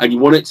 and you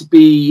want it to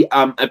be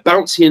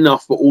bouncy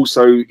enough, but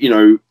also, you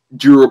know,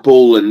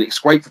 durable, and it's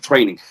great for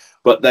training.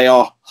 But they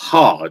are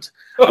hard.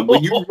 And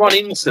when you run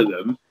into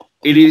them,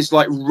 it is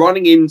like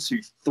running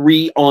into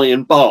 3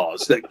 iron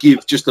bars that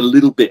give just a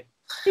little bit.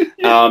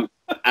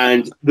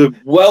 And the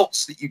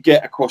welts that you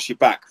get across your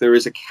back, there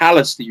is a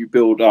callus that you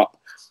build up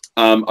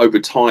over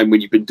time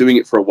when you've been doing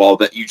it for a while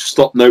that you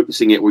stop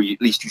noticing it, or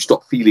at least you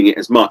stop feeling it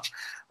as much.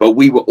 But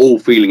we were all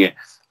feeling it.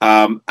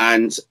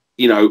 And,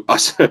 you know,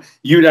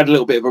 you'd had a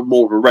little bit of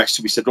more of a rest.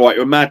 So we said, right,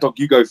 Mad Dog,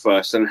 you go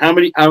first. And how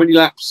many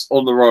laps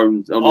on the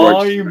road?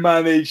 I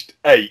managed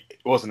 8.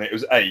 Wasn't it? It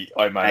was 8.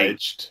 I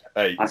managed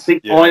 8. I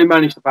think I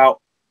managed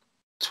about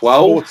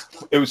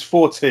 12. It was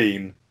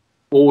 14.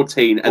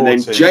 14. And then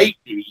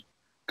JD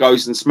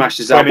goes and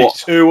smashes out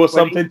 22 or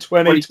something.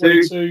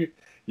 22.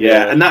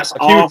 Yeah, and that's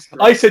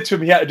after. I said to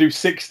him he had to do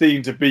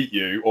 16 to beat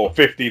you, or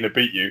 15 to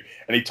beat you,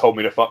 and he told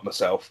me to fuck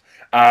myself.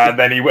 And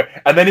then he went.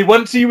 And then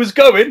once he was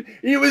going,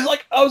 he was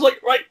like, I was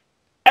like, right,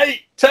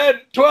 8, 10,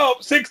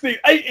 12, 16,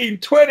 18,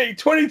 20,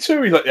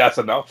 22. He's like, yeah, that's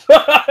enough.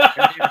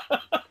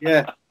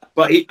 Yeah.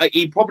 But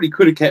he probably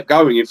could have kept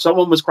going. If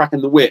someone was cracking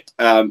the whip,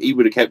 he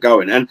would have kept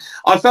going. And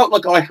I felt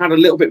like I had a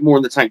little bit more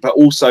in the tank, but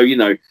also, you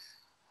know,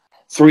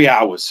 3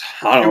 hours.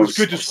 It was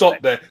good to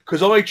stop there,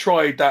 because I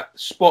tried that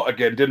spot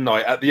again, didn't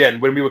I? At the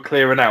end, when we were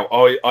clearing out,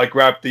 I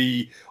grabbed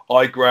the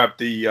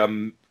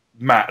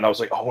mat, and I was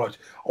like, I want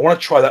to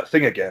try that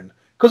thing again,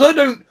 because I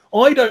don't,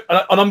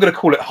 and I'm going to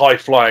call it high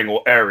flying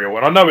or aerial,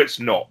 and I know it's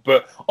not,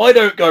 but I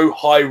don't go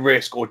high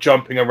risk or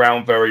jumping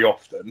around very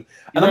often,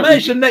 and I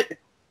managed to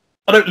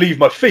I don't leave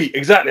my feet,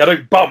 exactly. I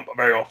don't bump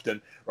very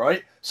often,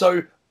 right?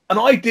 So, and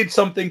I did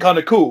something kind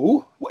of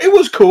cool. It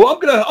was cool. I'm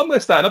gonna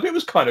stand up. It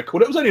was kind of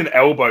cool. It was only an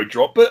elbow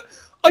drop, but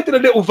I did a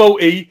little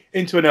volte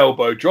into an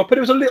elbow drop, and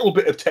it was a little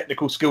bit of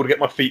technical skill to get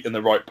my feet in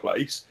the right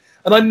place,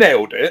 and I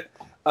nailed it.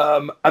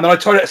 And then I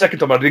tried it a second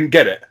time, and I didn't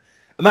get it,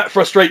 and that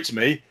frustrates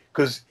me,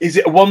 because is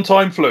it a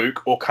one-time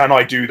fluke, or can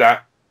I do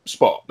that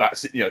spot?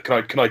 That's it. You know,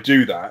 can I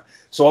do that?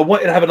 So I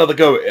wanted to have another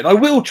go at it, and I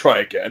will try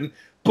again,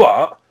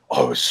 but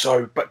I was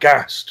so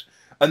gassed.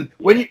 And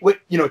when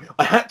you know,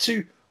 I had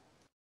to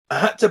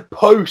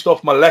post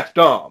off my left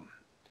arm.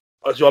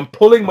 So I'm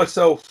pulling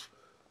myself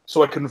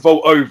so I can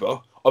vault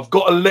over. I've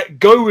got to let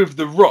go of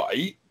the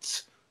right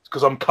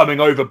because I'm coming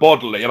over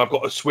bodily, and I've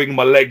got to swing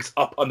my legs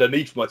up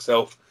underneath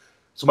myself.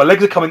 So my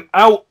legs are coming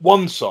out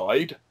one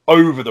side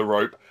over the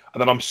rope,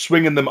 and then I'm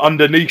swinging them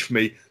underneath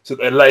me so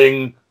they're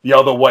laying the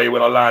other way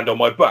when I land on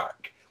my back.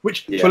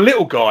 Which, for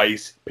little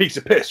guys, piece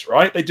of piss,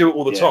 right? They do it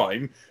all the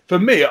time. For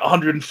me, at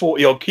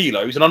 140 odd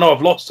kilos, and I know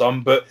I've lost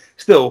some, but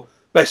still,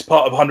 best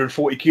part of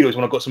 140 kilos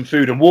when I've got some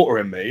food and water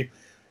in me,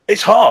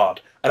 it's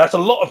hard. And that's a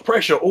lot of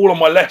pressure all on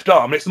my left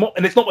arm. It's not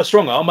my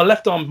strong arm. My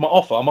left arm's my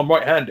off arm. I'm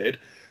right-handed.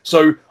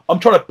 So I'm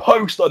trying to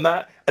post on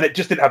that, and it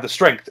just didn't have the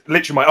strength.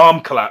 Literally, my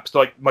arm collapsed.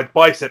 Like, my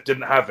bicep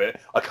didn't have it.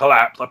 I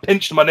collapsed. I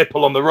pinched my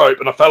nipple on the rope,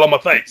 and I fell on my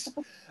face.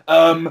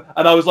 And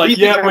I was like,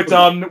 yeah, we're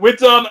done,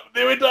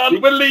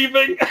 we're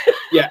leaving.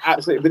 Yeah,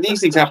 absolutely. But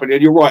these things happen,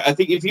 and you're right. I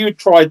think if you had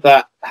tried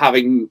that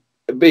having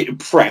a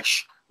bit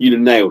fresh, you'd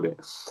have nailed it.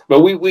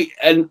 But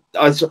and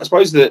I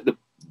suppose the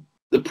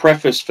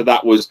preface for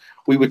that was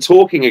we were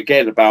talking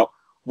again about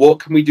what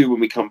can we do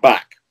when we come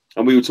back,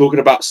 and we were talking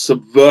about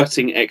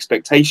subverting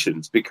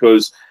expectations,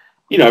 because,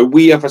 you know,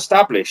 we have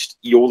established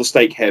you're the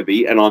steak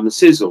heavy and I'm the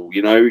sizzle.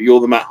 You know,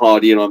 you're the Matt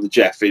Hardy and I'm the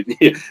Jeff.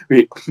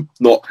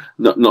 Not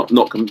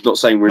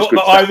saying we're not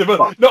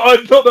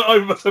that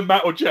either to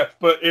Matt or Jeff,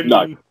 but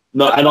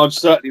no, and I'm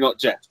certainly not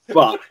Jeff.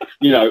 But,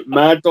 you know,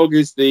 Mad Dog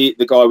is the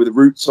guy with the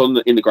roots in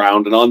the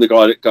ground, and I'm the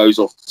guy that goes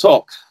off the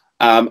top.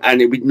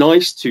 And it'd be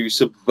nice to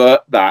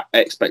subvert that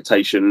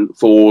expectation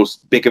for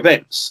big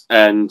events.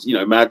 And, you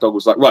know, Mad Dog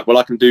was like, right, well,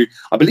 I can do,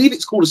 I believe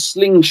it's called a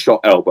slingshot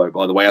elbow,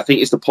 by the way. I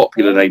think it's the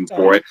popular name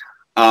for it.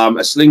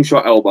 A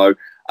slingshot elbow,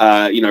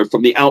 you know,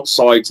 from the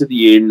outside to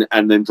the in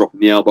and then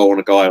dropping the elbow on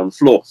a guy on the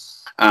floor.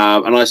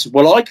 And I said,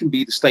 well, I can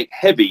be the stake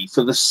heavy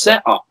for the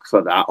setup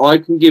for that. I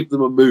can give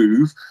them a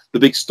move, the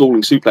big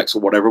stalling suplex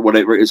or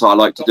whatever it is I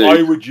like to do.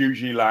 I would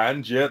usually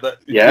land,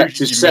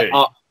 to set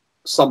up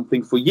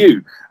something for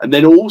you. And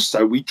then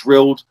also we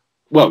drilled,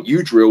 well,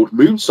 you drilled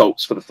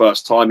moonsaults for the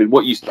first time in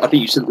what I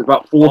think you said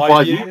about 4 or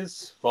 5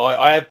 years.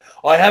 I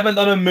haven't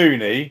done a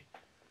moonie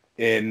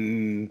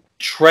in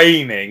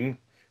training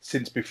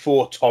since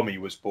before Tommy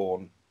was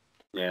born.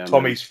 Yeah,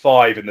 Tommy's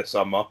 5 in the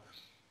summer.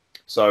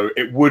 So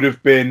it would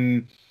have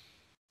been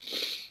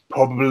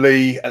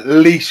probably at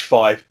least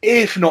 5,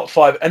 if not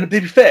 5. And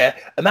to be fair,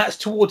 and that's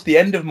towards the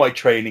end of my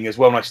training as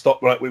well. When I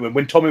stopped, like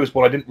when Tommy was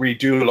born, I didn't really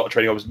do a lot of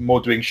training. I was more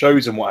doing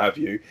shows and what have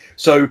you.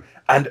 So,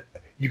 and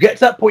you get to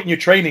that point in your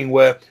training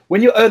where,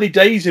 when you're early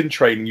days in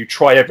training, you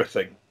try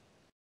everything.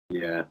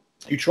 Yeah,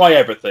 you try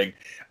everything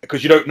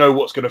because you don't know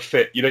what's going to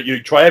fit.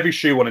 You try every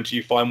shoe on until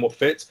you find what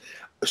fits.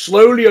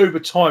 Slowly over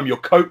time, your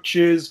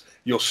coaches,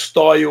 your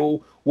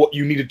style, what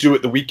you need to do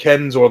at the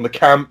weekends or on the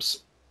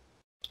camps,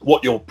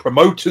 what your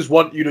promoters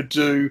want you to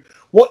do,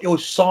 what your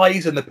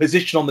size and the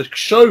position on the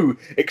show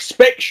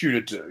expects you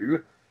to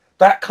do,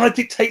 that kind of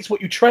dictates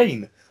what you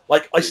train.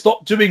 Like, I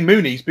stopped doing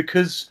moonies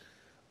because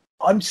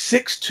I'm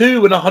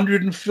 6'2" and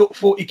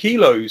 140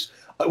 kilos.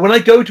 When I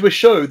go to a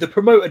show, the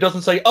promoter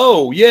doesn't say,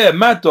 oh, yeah,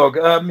 Mad Dog,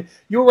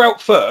 you're out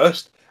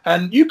first,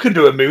 and you can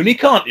do a moonie,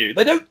 can't you?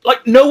 They don't,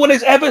 like, no one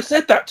has ever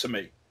said that to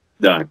me.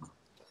 No.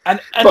 And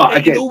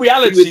again, in all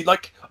reality,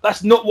 like,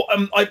 that's not what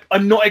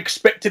I'm not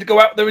expected to go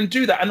out there and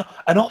do that.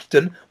 And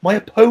often my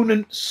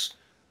opponents,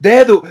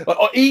 either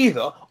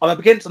I'm up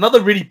against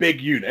another really big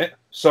unit,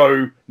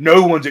 so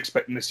no one's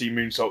expecting to see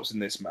moonsaults in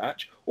this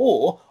match,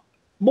 or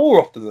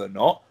more often than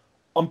not,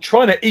 I'm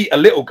trying to eat a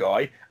little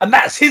guy, and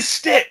that's his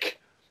stick.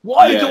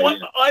 I'm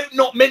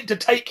not meant to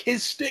take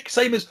his stick.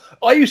 Same as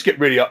I used to get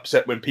really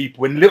upset when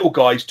little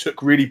guys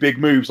took really big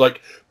moves,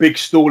 like big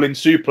stalling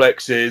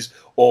suplexes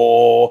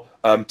or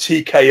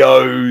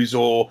TKOs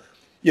or,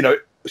 you know,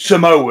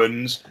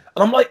 Samoans,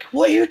 and I'm like,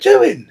 what are you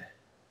doing?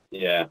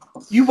 Yeah,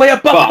 you weigh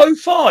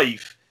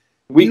 $105.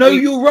 We know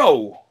your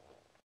role.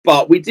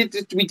 But we did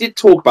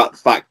talk about the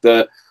fact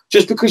that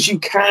just because you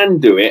can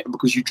do it and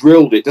because you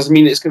drilled it doesn't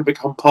mean it's going to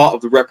become part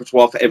of the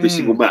repertoire for every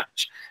single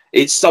match.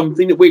 It's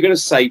something that we're going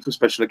to save for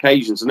special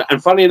occasions.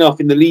 And funny enough,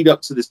 in the lead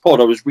up to this pod,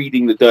 I was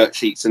reading the dirt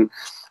sheets, and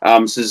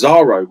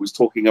Cesaro was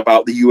talking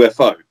about the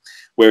UFO,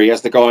 where he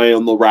has the guy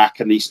on the rack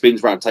and he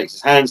spins around and takes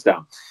his hands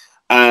down.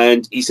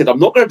 And he said, I'm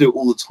not going to do it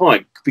all the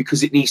time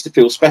because it needs to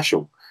feel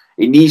special.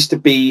 It needs to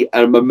be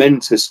a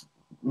momentous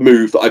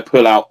move that I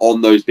pull out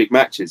on those big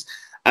matches.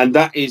 And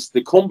that is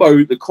the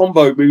combo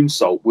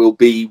moonsault will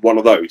be one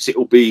of those. It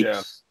will be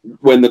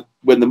when the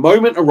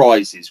moment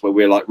arises where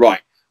we're like,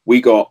 right,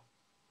 we got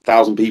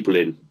 1,000 people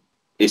in.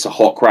 It's a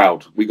hot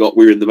crowd.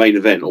 We're in the main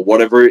event or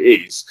whatever it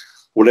is.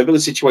 Whatever the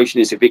situation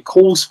is, if it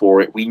calls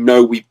for it, we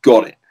know we've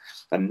got it.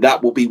 And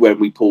that will be when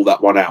we pull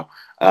that one out.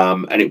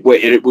 And it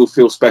will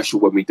feel special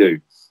when we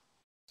do.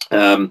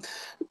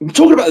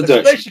 Talking about the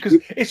dirt, especially because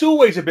it's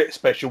always a bit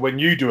special when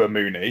you do a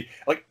moonie.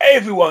 Like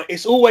everyone,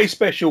 it's always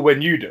special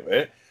when you do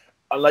it.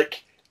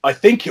 Like, I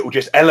think it will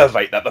just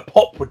elevate that. The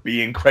pop would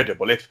be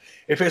incredible if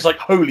it's like,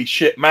 holy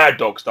shit, Mad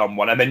Dog's done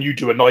one, and then you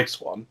do a nice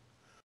one.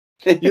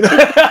 You know?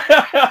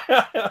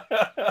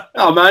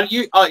 Oh man,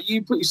 you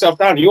put yourself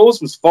down.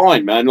 Yours was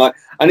fine, man. Like,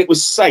 and it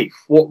was safe.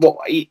 What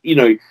you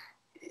know.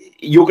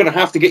 You're going to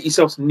have to get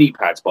yourself some knee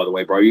pads, by the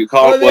way, bro. You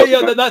can't.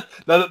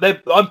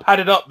 I'm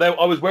padded up.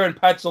 I was wearing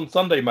pads on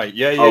Sunday, mate.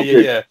 Yeah.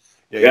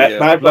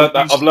 I've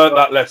learned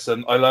that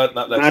lesson. I learned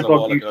that lesson a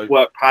while ago.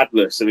 Work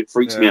padless, and it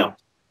freaks me out.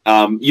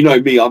 You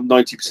know me, I'm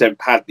 90%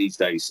 pad these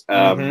days.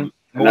 More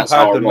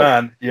pad than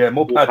man. Yeah,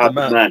 more pad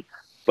than man.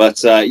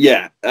 But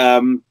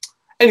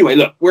anyway,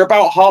 look, we're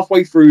about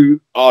halfway through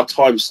our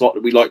time slot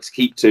that we like to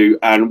keep to,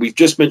 and we've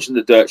just mentioned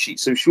the dirt sheet,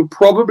 so we should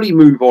probably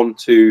move on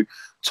to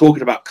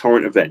talking about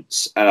current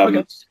events.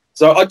 Okay.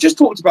 So I just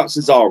talked about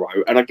Cesaro,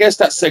 and I guess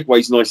that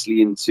segues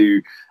nicely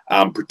into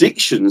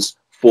predictions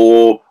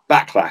for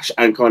Backlash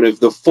and kind of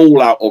the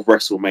fallout of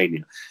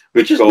Wrestlemania.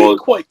 Which has been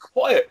quite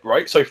quiet,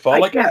 right, so far.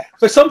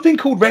 For something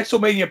called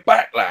WrestleMania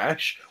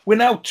Backlash, we're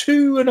now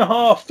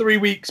 2.5, 3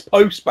 weeks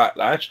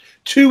post-Backlash,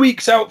 2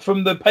 weeks out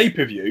from the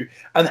pay-per-view,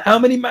 and how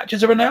many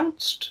matches are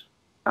announced?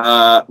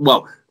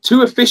 Well,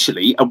 2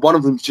 officially, and one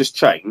of them's just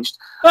changed,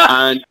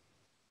 and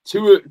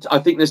I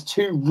think there's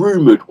 2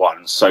 rumoured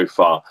ones so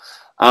far.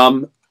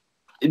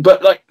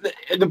 But like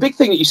the big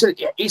thing that you said,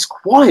 it's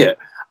quiet.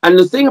 And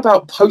the thing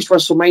about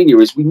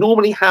post-WrestleMania is we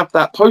normally have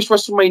that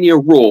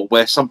post-WrestleMania Raw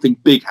where something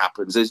big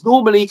happens. There's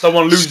normally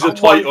someone loses a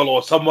title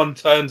or someone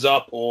turns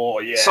up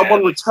or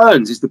someone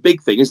returns is the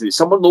big thing, isn't it?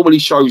 Someone normally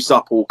shows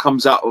up or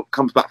comes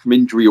back from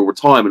injury or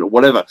retirement or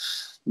whatever.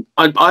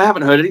 I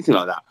haven't heard anything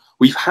like that.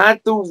 we've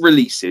had the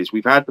releases,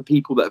 we've had the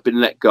people that have been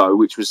let go,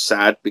 which was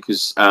sad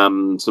because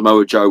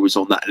Samoa Joe was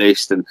on that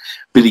list, and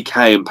Billy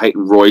Kay and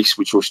Peyton Royce,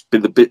 which was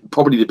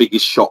probably the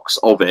biggest shocks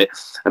of it,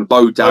 and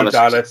Bo Dallas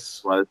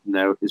as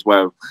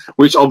well,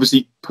 which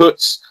obviously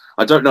puts.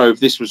 I don't know if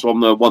this was on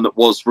the one that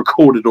was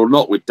recorded or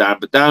not with Dan,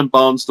 but Dan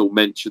Barnstall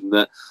mentioned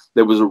that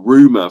there was a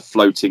rumor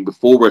floating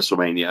before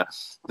WrestleMania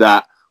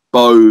that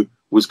Bo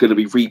was going to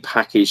be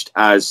repackaged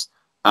as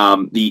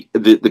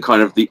the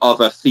kind of the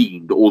other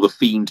Fiend, or the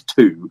Fiend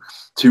 2,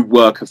 to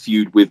work a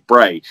feud with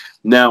Bray.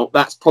 Now,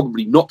 that's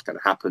probably not going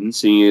to happen,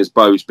 seeing as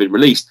Bo's been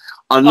released.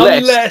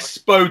 Unless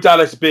Bo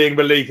Dallas being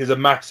released is a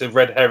massive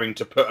red herring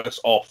to put us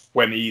off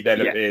when he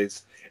then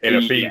appears in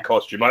a Fiend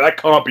costume. Like, that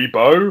can't be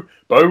Bo.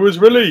 Bo was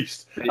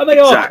released. And they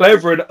are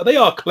clever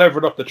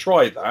enough to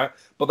try that,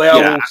 but they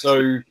are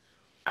also...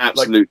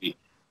 Absolutely.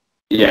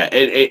 Yeah,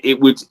 it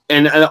would,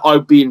 and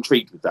I'd be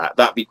intrigued with that.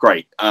 That'd be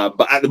great.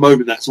 But at the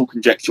moment, that's all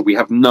conjecture. We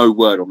have no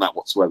word on that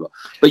whatsoever.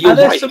 But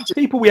there's some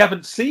people we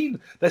haven't seen.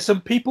 There's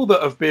some people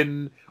that have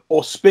been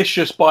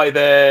auspicious by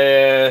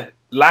their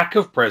lack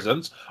of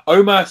presence.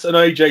 Omos and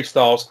AJ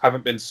Styles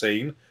haven't been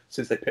seen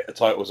since they picked the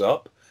titles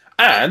up,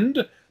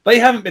 and they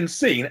haven't been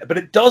seen. But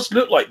it does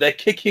look like they're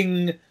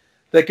kicking.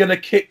 They're going to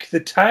kick the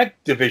tag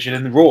division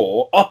in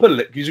Raw up a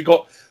little, because you've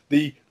got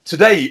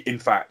today, in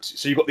fact.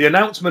 So you've got the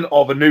announcement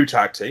of a new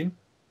tag team.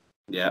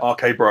 Yeah,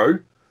 RK Bro.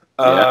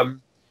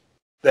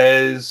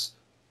 There's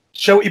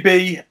Shelty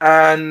B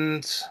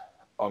and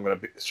I'm going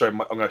to show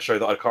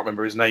that I can't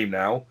remember his name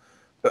now.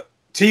 But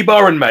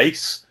T-Bar and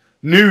Mace,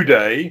 New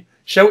Day,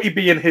 Shelty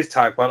B and his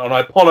tag partner, and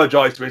I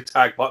apologise to his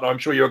tag partner. I'm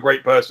sure you're a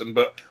great person,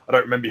 but I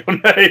don't remember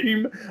your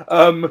name.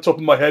 On the top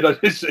of my head, I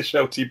just said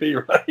Shelty B,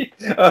 right?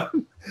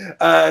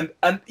 And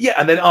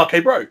then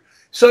RK Bro.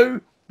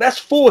 So that's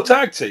 4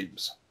 tag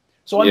teams.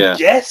 So I'm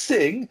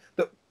guessing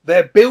that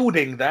they're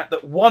building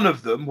that one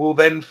of them will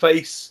then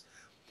face...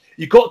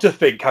 You've got to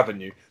think,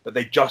 haven't you, that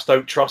they just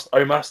don't trust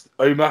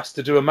Omos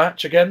to do a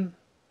match again?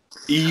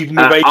 Even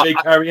with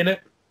AJ carrying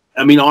it?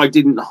 I mean, I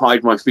didn't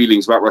hide my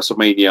feelings about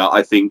WrestleMania.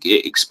 I think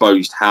it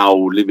exposed how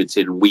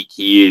limited and weak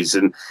he is.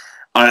 And,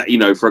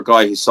 for a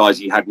guy his size,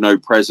 he had no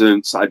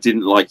presence. I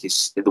didn't like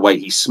the way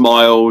he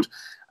smiled.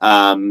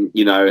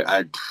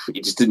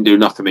 He just didn't do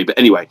enough for me. But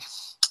anyway,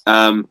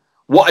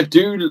 what I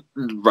do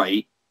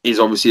rate is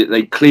obviously that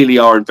they clearly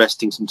are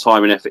investing some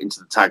time and effort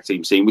into the tag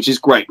team scene, which is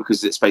great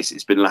because let's face it,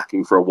 it's been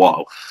lacking for a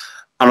while.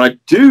 And I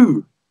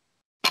do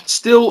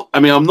still,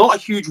 I'm not a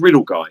huge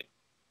Riddle guy,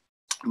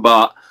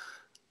 but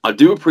I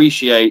do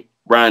appreciate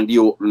Randy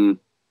Orton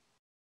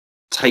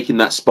taking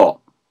that spot.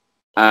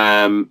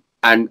 And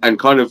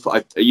kind of,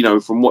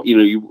 from what,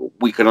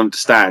 we can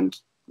understand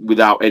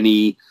without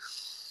any...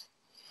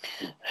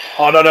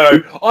 I don't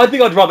know. I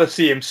think I'd rather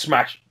see him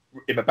smash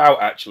him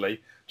about,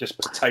 actually. Just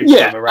potato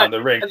him around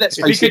the ring. If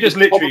he could just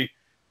literally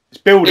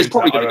build it, it's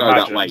probably going to go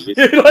that way.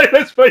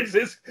 Let's face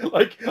it.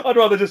 I'd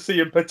rather just see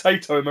him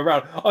potato him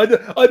around.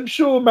 I'm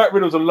sure Matt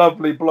Riddle's a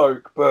lovely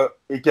bloke, but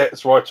he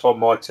gets right on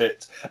my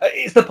tits.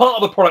 It's the part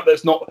of the product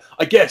that's not.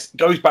 I guess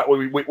goes back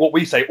what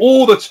we say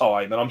all the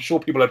time, and I'm sure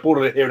people are bored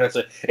of it here and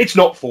there. It's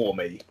not for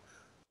me.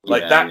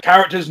 That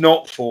character's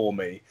not for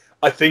me.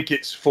 I think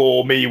it's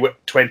for me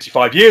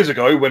 25 years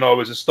ago when I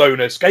was a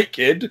stoner skate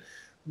kid.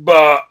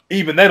 But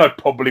even then, I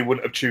probably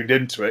wouldn't have tuned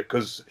into it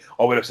because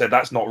I would have said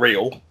that's not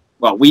real.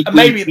 Well, we had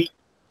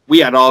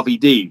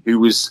RVD, who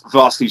was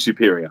vastly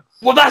superior.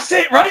 Well, that's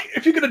it, right?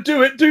 If you're going to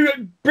do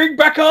it, bring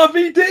back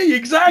RVD.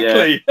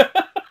 Exactly. Yeah.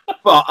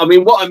 But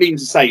what I mean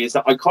to say is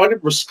that I kind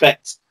of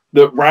respect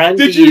that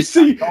Randy.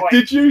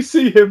 Did you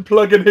see him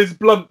plugging his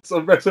blunts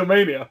on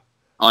WrestleMania?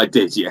 I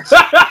did, yes.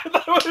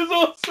 That was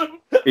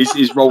awesome.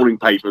 His rolling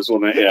papers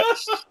on it, yeah.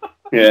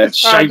 Yeah,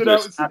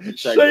 shameless.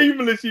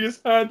 Shameless, he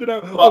just handed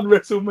out on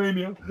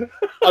WrestleMania.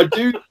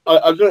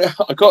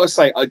 I got to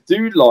say, I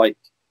do like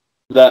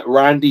that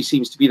Randy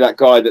seems to be that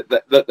guy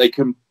that they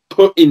can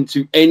put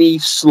into any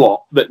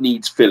slot that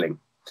needs filling.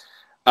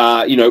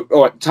 All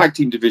right, tag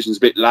team division's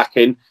a bit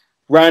lacking.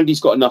 Randy's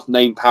got enough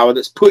name power.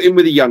 Let's put him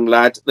with a young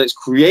lad. Let's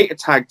create a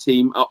tag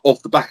team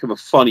off the back of a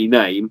funny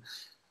name.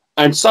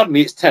 And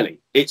suddenly it's telling.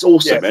 It's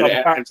awesome.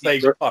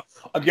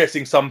 I'm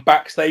guessing some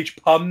backstage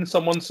pun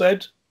someone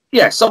said.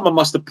 Yeah, someone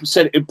must have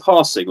said it in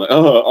passing, like,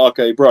 oh,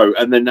 okay, bro.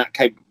 And then that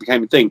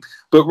became a thing.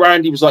 But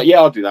Randy was like, yeah,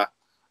 I'll do that.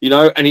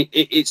 And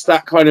it's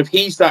that kind of,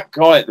 he's that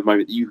guy at the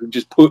moment that you can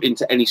just put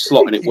into any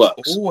slot and it works.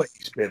 It's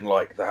always been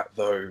like that,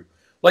 though.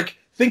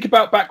 Think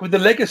about back with the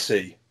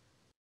Legacy.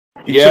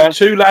 He took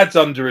 2 lads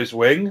under his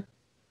wing.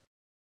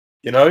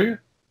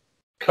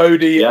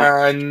 Cody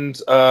and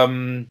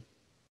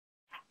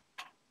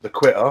the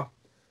Quitter.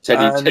 Ted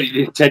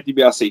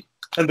DiBiase.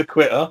 And the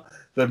Quitter,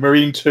 the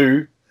Marine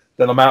 2.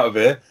 Then I'm out of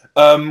here.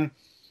 Ted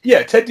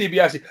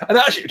DiBiase. And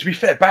actually, to be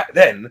fair, back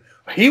then,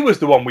 he was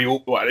the one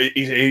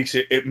he's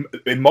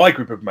in my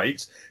group of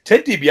mates.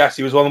 Ted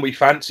DiBiase was one that we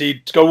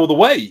fancied to go all the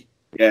way.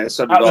 Yeah,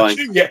 so did At I.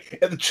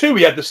 the two,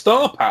 he had the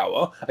star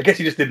power. I guess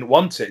he just didn't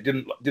want it.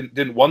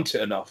 Didn't want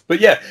it enough.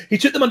 But yeah, he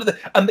took them under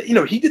and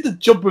he did the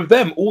job with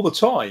them all the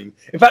time.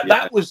 In fact,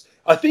 that was.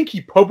 I think he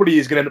probably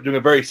is going to end up doing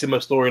a very similar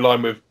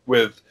storyline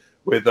with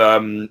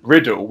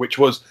Riddle, which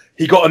was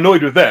he got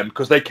annoyed with them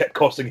because they kept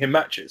costing him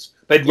matches.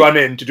 They'd run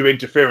in to do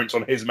interference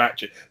on his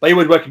matches. They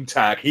were working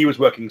tag. He was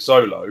working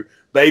solo.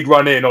 They'd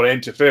run in on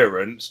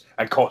interference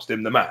and cost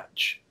him the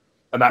match,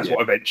 and that's what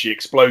eventually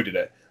exploded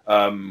it.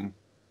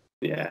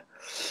 Yeah.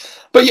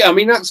 But yeah, I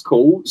mean, that's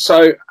cool.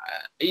 So,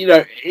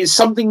 it's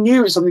something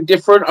new. It's something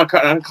different. I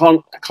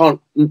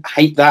can't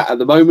hate that at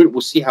the moment.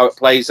 We'll see how it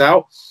plays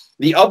out.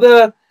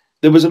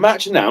 There was a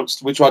match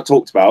announced, which I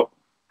talked about,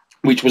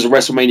 which was a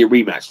WrestleMania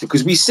rematch,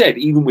 because we said,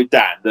 even with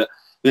Dan, that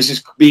this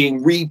is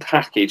being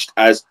repackaged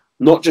as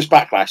not just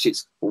Backlash,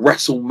 it's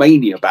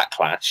WrestleMania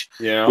Backlash,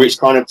 which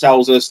kind of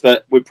tells us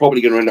that we're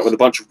probably going to end up with a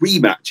bunch of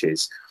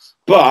rematches.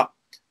 But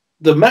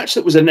the match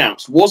that was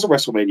announced was a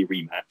WrestleMania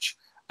rematch.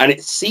 And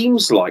it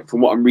seems like,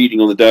 from what I'm reading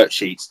on the dirt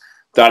sheets,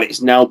 that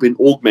it's now been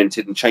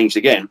augmented and changed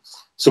again.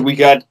 So we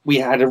had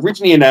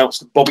originally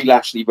announced Bobby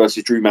Lashley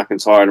versus Drew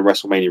McIntyre in a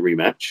WrestleMania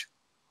rematch.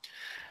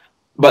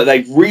 But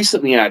they've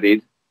recently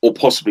added, or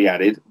possibly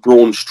added,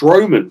 Braun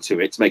Strowman to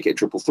it to make it a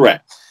triple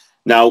threat.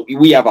 Now,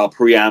 we have our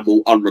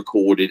preamble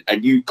unrecorded,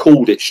 and you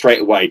called it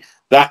straight away.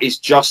 That is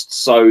just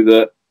so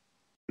that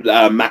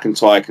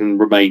McIntyre can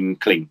remain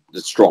clean,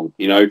 strong.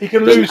 He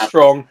can lose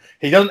strong.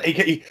 He doesn't.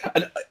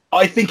 And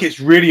I think it's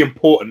really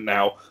important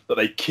now that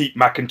they keep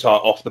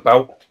McIntyre off the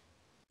belt.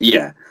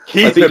 Yeah,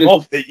 keep him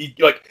off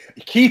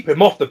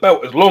the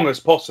belt as long as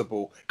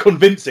possible,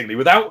 convincingly,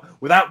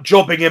 without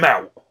jobbing him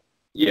out.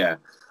 Yeah,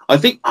 I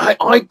think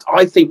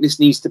this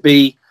needs to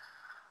be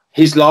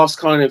his last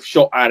kind of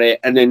shot at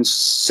it, and then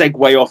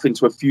segue off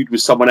into a feud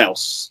with someone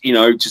else.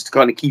 Just to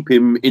kind of keep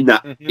him in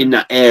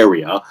that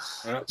area,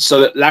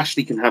 so that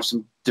Lashley can have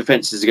some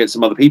defenses against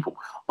some other people.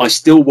 I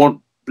still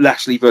want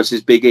Lashley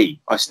versus Big E.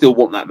 I still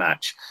want that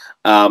match.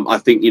 I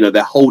think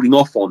they're holding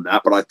off on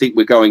that, but I think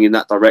we're going in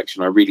that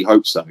direction. I really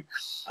hope so.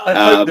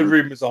 I hope the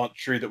rumors aren't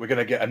true that we're going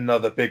to get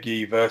another Big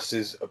E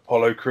versus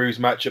Apollo Crews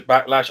match at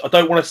Backlash. I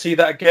don't want to see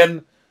that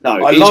again. No,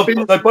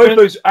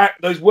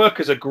 those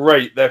workers are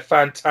great. They're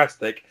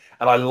fantastic,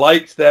 and I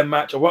liked their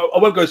match. I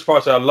won't go as far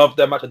as say I loved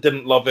their match. I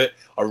didn't love it.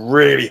 I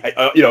really hate.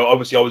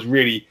 Obviously, I was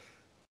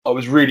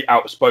really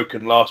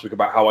outspoken last week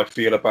about how I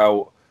feel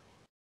about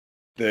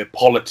the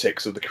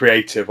politics of the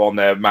creative on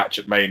their match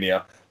at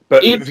Mania.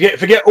 But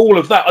forget all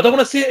of that. I don't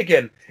want to see it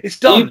again. It's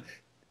done.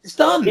 It's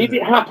done. If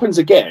it happens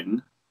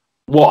again,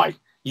 why?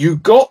 You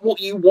got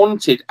what you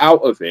wanted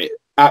out of it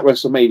at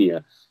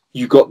WrestleMania.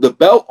 You got the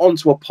belt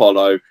onto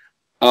Apollo.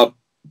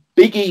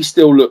 Big E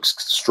still looks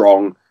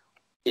strong.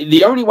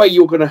 The only way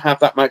you're going to have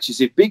that match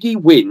is if Big E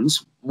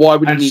wins. Why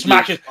would he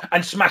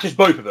smashes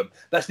both of them?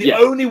 That's the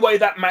only way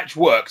that match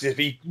works. If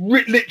he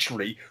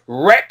literally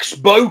wrecks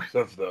both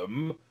of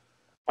them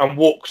and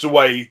walks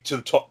away to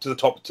the top of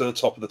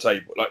the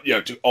table,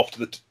 off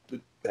to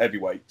the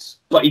heavyweights.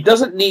 But he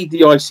doesn't need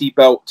the IC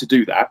belt to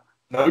do that.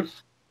 No.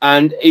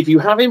 And if you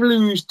have him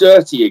lose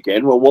dirty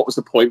again, well, what was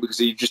the point? Because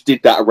he just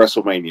did that at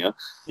WrestleMania.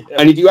 Yeah.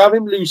 And if you have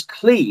him lose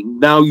clean,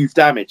 now you've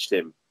damaged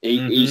him.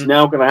 He's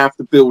now going to have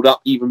to build up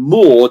even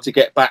more to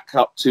get back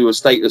up to a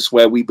status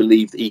where we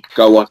believe that he could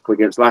go up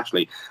against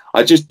Lashley.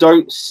 I just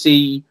don't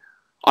see.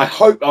 I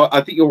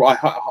think you're right.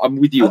 I'm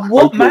with you. And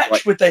what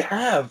match would they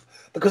have?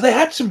 Because they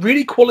had some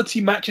really quality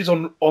matches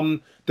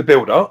on the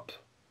build-up.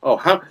 Oh,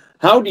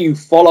 how do you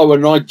follow a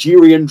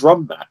Nigerian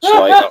drum match?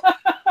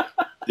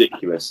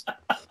 Ridiculous.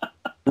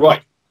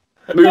 Right.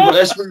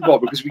 Let's move on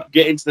because we can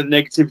get into the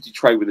negativity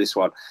train with this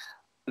one.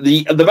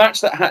 The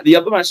match the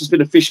other match that's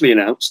been officially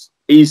announced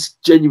is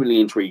genuinely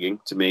intriguing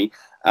to me.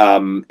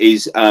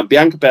 Is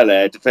Bianca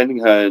Belair defending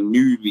her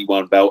newly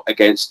won belt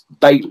against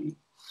Bayley.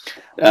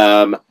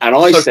 And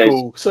I said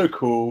so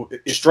cool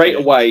straight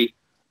away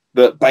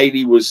that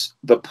Bayley was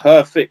the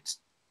perfect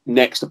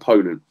next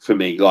opponent for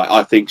me.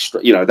 I think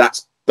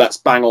that's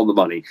bang on the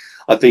money.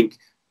 I think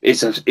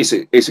it's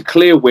a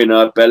clear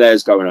winner.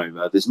 Belair's going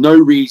over. There's no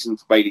reason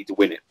for Bayley to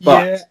win it.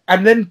 But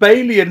and then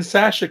Bayley and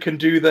Sasha can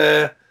do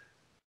their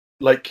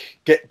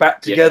get back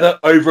together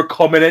over a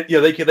common.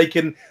 They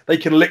can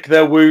lick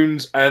their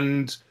wounds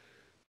and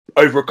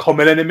over a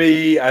common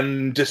enemy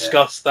and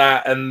discuss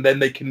that, and then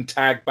they can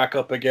tag back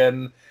up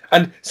again.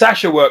 And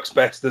Sasha works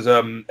best as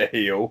a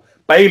heel.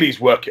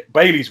 Bayley's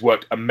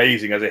worked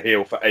amazing as a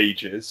heel for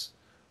ages.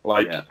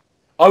 I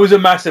was a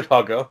massive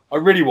hugger. I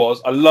really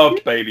was. I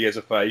loved Bayley as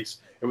a face.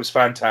 It was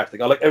fantastic.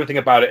 I liked everything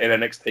about it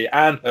in NXT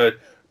and her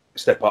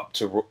step up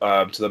to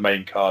the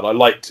main card. I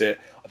liked it.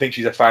 I think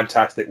she's a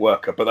fantastic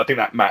worker. But I think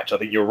that match, I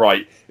think you're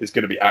right, is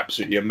going to be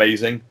absolutely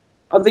amazing.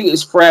 I think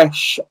it's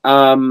fresh.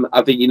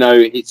 I think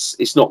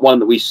it's not one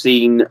that we've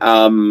seen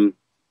certainly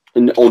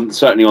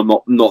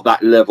on not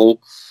that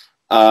level.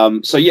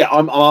 So yeah,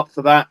 I'm up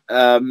for that.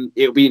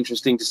 It'll be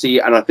interesting to see,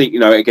 and I think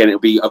again it'll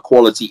be a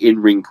quality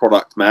in-ring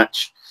product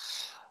match.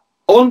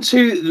 On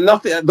to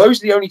nothing.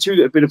 Those are the only two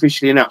that have been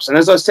officially announced. And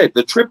as I said,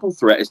 the triple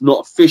threat is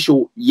not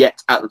official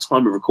yet at the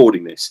time of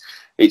recording this.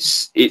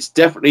 It's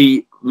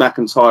definitely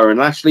McIntyre and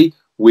Lashley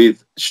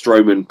with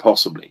Strowman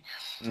possibly.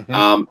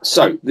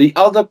 So the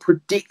other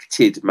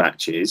predicted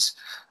matches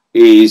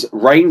is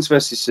Reigns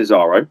versus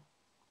Cesaro.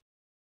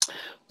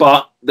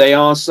 But they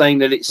are saying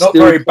that it's not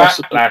still very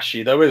possible.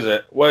 backlashy, though, is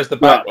it? Where's the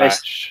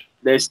backlash?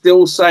 They're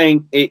still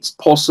saying it's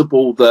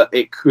possible that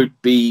it could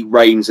be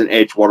Reigns and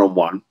Edge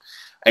one-on-one.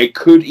 It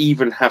could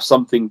even have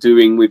something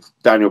doing with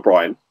Daniel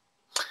Bryan.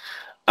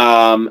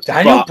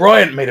 Daniel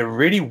Bryan made a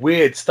really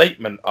weird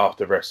statement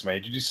after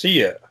WrestleMania. Did you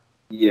see it?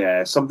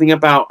 Yeah, something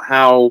about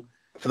how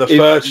for the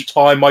first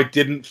time I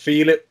didn't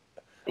feel it.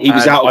 He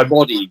was out of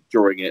body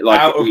during it, like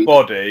out of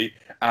body,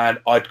 and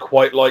I'd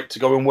quite like to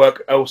go and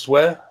work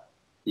elsewhere.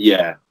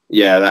 Yeah,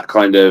 that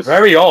kind of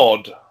very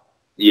odd.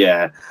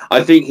 Yeah,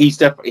 I think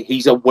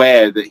he's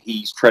aware that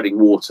he's treading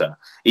water,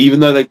 even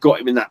though they've got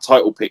him in that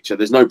title picture.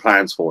 There's no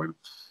plans for him.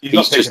 He's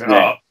not picking it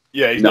up.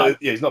 Yeah,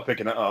 he's not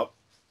picking it up.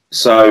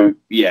 So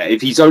yeah,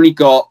 if he's only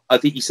got, I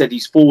think he said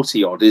he's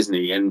 40 odd, isn't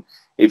he? And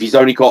if he's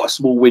only got a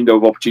small window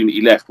of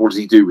opportunity left, what does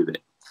he do with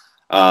it?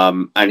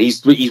 And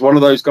he's one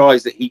of those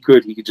guys that he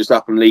could just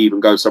up and leave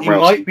and go somewhere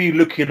else. He might be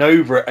looking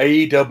over at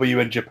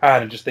AEW in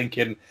Japan and just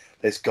thinking,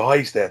 there's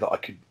guys there that I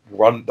could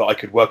run, that I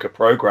could work a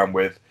program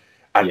with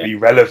and be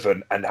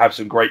relevant and have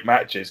some great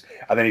matches.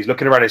 And then he's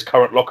looking around his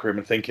current locker room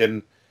and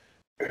thinking,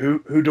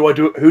 who do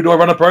I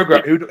run a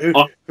program?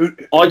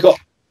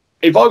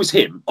 If I was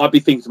him, I'd be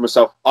thinking to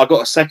myself, I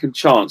got a second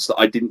chance that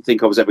I didn't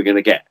think I was ever going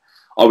to get.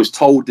 I was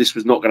told this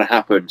was not going to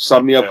happen.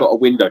 Suddenly I've got a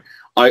window.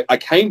 I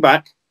came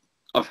back.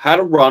 I've had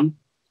a run.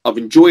 I've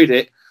enjoyed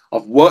it.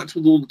 I've worked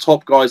with all the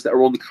top guys that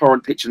are on the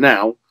current picture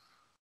now.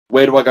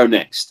 Where do I go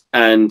next?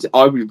 And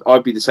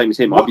I'd be the same as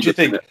him. What do you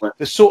think?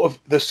 The sort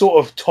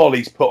of toll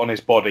he's put on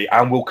his body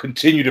and will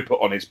continue to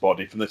put on his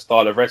body from the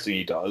style of wrestling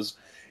he does.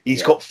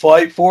 He's got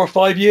 4 or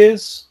 5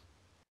 years.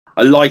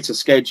 A lighter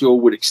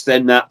schedule would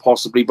extend that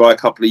possibly by a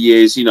couple of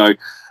years, you know.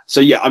 So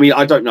yeah, I mean,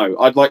 I don't know.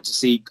 I'd like to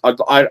see.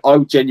 I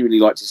would genuinely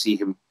like to see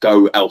him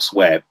go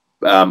elsewhere.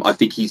 I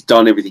think he's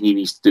done everything he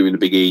needs to do in the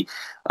Big E.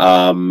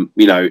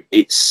 You know,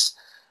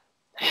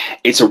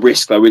 it's a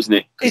risk though, isn't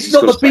it? It's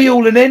not the be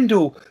all and end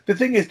all. The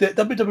thing is that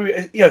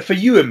WWE, you know, for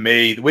you and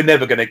me, we're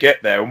never going to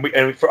get there,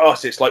 and for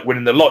us, it's like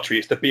winning the lottery.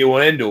 It's the be all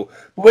and end all.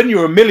 But when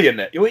you're a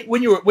millionaire,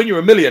 when you're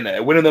a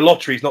millionaire, winning the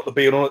lottery is not the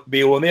be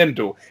all and the end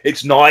all.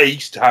 It's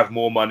nice to have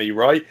more money,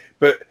 right?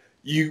 But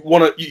you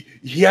want to.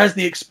 He has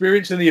the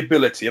experience and the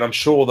ability, and I'm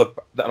sure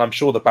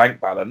the bank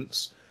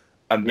balance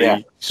and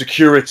the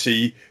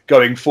security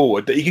going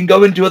forward that he can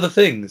go and do other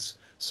things.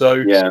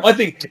 So I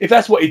think if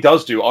that's what he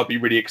does do, I'd be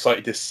really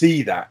excited to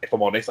see that, if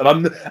I'm honest.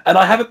 And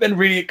I haven't been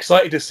really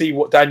excited to see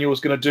what Daniel's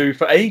going to do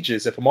for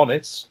ages, if I'm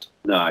honest.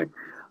 No.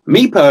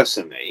 Me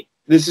personally,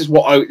 this is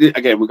what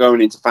again, we're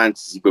going into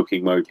fantasy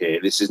booking mode here.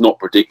 This is not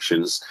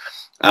predictions.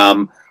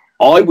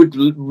 I would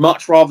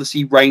much rather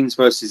see Reigns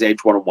versus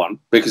Edge one-on-one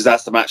because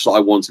that's the match that I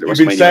wanted at WrestleMania.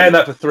 You've been saying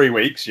that for 3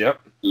 weeks,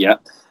 yep. Yeah.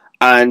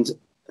 And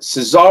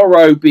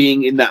Cesaro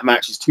being in that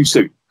match is too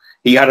soon.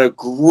 He had a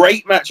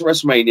great match at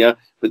WrestleMania,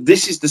 but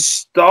this is the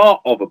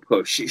start of a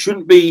push. It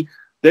shouldn't be,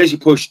 there's your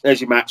push,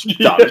 there's your match,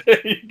 done.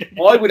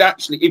 I would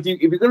actually, if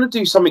you're going to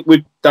do something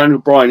with Daniel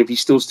Bryan, if he's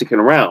still sticking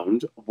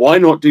around, why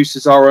not do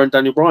Cesaro and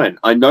Daniel Bryan?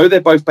 I know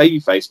they're both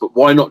babyface, but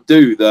why not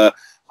do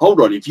hold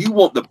on, if you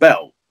want the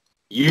belt,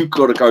 you've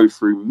got to go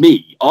through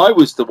me. I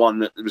was the one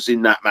that was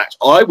in that match.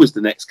 I was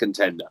the next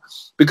contender.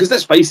 Because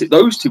let's face it,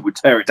 those two would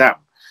tear it down.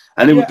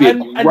 And it would be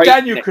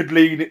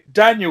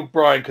Daniel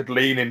Bryan could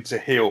lean into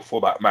heel for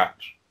that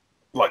match.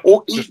 Like,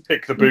 just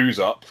pick the booze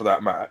up for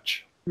that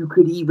match. You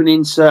could even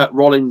insert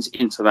Rollins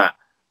into that.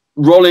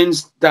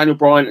 Rollins, Daniel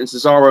Bryan, and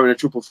Cesaro in a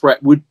triple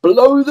threat would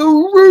blow the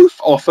roof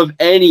off of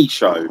any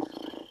show.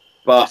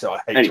 But so I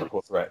hate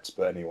triple threats,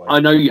 but anyway. I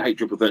know you hate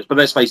triple threats, but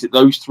let's face it,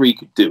 those three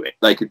could do it.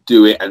 They could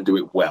do it and do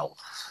it well.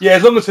 Yeah,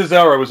 as long as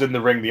Cesaro was in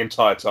the ring the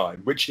entire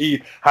time, which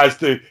he has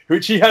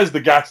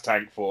the gas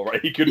tank for,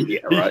 right? He could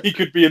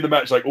be in the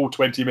match like all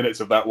 20 minutes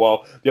of that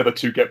while the other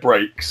two get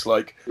breaks.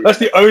 Like that's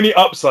the only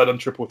upside on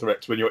triple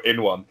threats when you're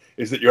in one,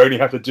 is that you only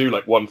have to do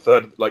like one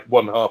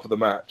half of the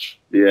match.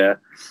 Yeah.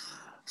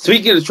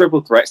 Speaking of triple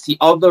threats, the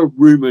other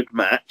rumored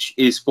match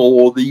is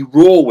for the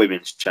Raw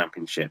Women's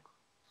Championship.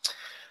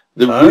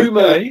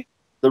 The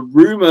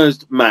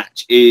rumored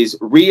match is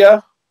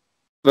Rhea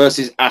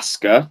versus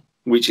Asuka,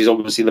 which is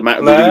obviously the match,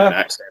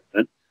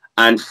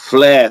 and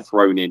Flair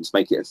thrown in to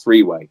make it a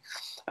three-way.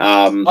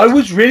 I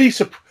was really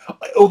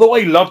surprised. Although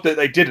I loved that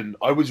they didn't,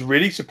 I was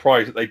really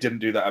surprised that they didn't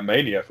do that at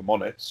Mania, if I'm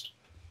honest.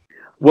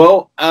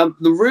 Well,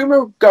 the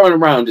rumor going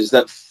around is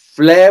that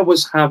Flair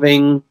was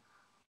having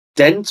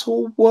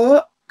dental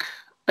work,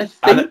 I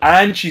think.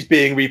 And she's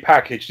being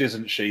repackaged,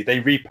 isn't she?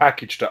 They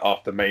repackaged her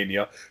after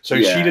Mania.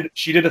 So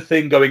she did a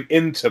thing going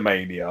into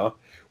Mania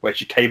where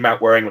she came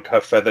out wearing like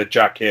her feather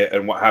jacket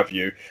and what have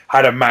you,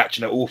 had a match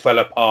and it all fell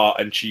apart,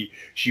 and she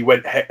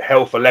went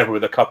hell for leather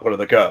with a couple of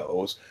the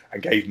girls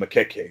and gave them a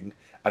kicking,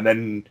 and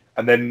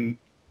then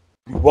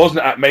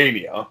wasn't at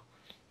Mania,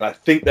 and I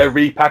think they're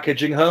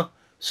repackaging her.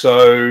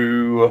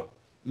 So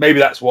maybe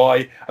that's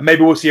why, and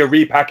maybe we'll see a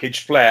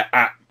repackaged Flair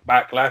at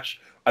Backlash,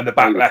 and the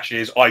backlash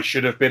is I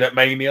should have been at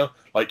Mania.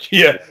 Like,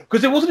 yeah,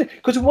 because it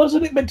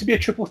wasn't meant to be a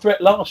triple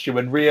threat last year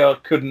when Rhea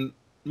couldn't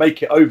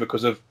make it over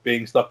because of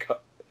being stuck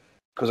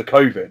because of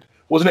COVID.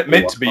 Wasn't it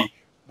meant to be?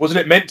 Wasn't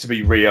it meant to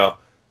be Rhea,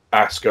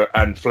 Asuka,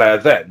 and Flair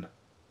then?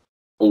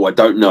 Oh, I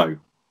don't know.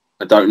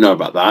 I don't know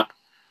about that.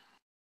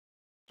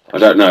 I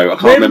don't know. I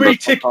can't memory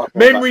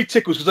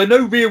tickles, because I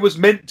know Rhea was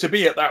meant to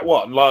be at that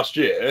one last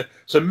year.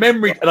 So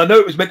memory, and I know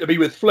it was meant to be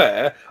with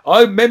Flair.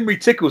 Memory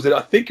tickles that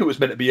I think it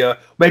was meant to be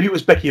maybe it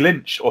was Becky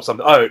Lynch or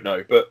something. I don't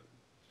know, but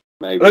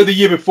maybe. I know the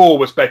year before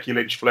was Becky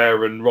Lynch,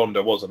 Flair, and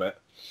Ronda, wasn't it?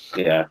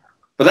 Yeah,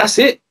 but that's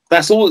it.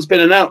 That's all that's been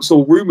announced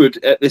or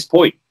rumored at this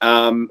point.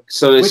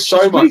 So there's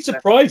so much. Really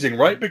surprising,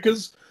 right?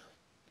 Because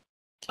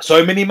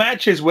so many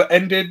matches were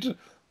ended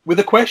with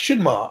a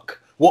question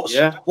mark.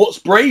 What's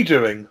Bray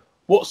doing?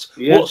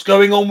 What's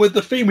going on with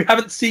the Fiend? We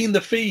haven't seen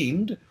the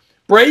Fiend.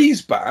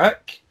 Bray's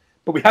back,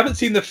 but we haven't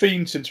seen the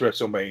Fiend since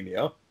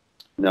WrestleMania.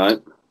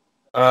 No.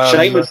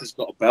 Sheamus has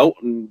got a belt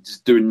and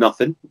just doing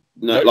nothing.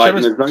 No.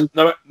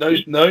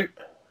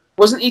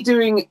 Wasn't he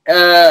doing?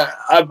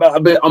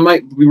 I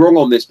might be wrong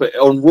on this, but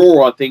on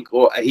Raw, I think,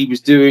 or he was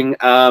doing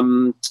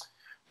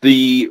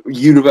the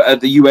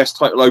US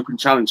title open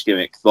challenge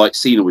gimmick, like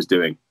Cena was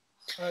doing.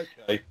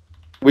 Okay.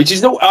 Which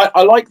is not.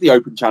 I like the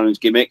open challenge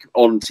gimmick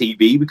on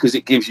TV because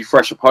it gives you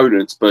fresh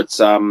opponents. But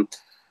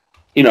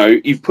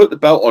you've put the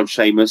belt on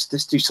Sheamus.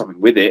 Just do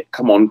something with it.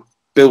 Come on,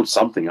 build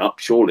something up.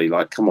 Surely,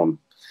 like, come on.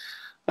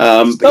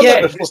 But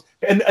yeah,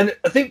 and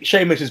I think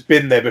Sheamus has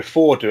been there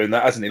before doing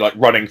that, hasn't he? Like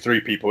running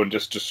through people and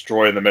just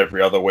destroying them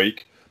every other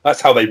week. That's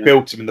how they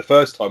built him in the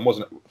first time,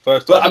 wasn't it?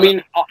 But I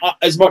mean,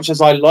 as much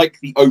as I like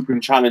the open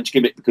challenge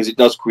gimmick because it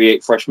does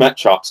create fresh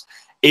matchups,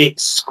 it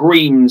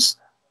screams.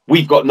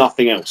 We've got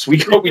nothing else. We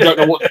don't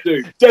know what to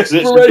do.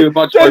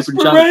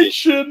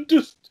 Desperation.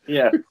 Just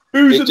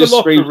who's in the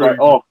locker room?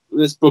 Like,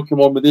 let's book him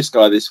on with this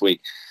guy this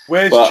week.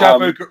 Where's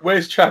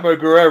Chavo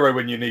Guerrero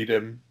when you need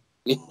him?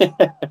 You know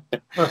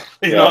what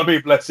I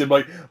mean? Bless him.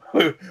 Like,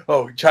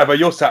 Chavo,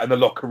 you're sat in the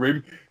locker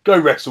room. Go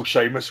wrestle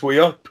Sheamus, will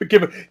you?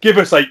 Give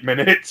us 8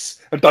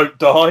 minutes and don't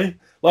die.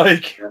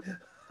 Like,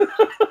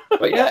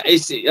 but yeah,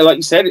 it's like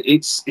you said.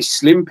 It's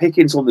slim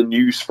pickings on the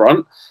news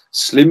front.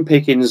 Slim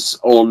pickings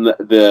on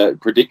the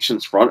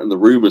predictions front and the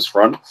rumours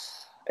front.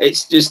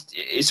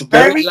 It's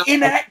very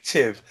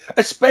inactive,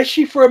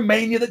 especially for a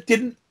Mania that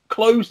didn't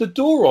close the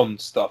door on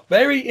stuff.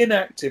 Very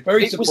inactive,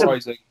 very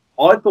surprising.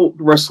 I thought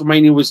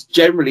WrestleMania was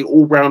generally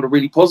all round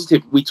really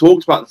positive. We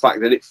talked about the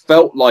fact that it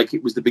felt like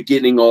it was the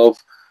beginning of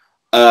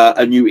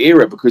a new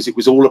era because it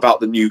was all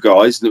about the new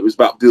guys and it was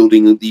about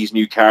building these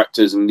new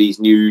characters and these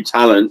new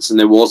talents, and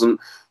there wasn't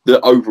the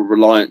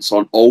over-reliance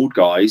on old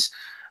guys.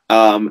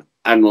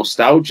 And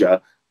nostalgia,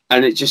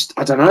 and it just,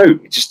 I don't know,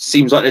 it just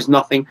seems like there's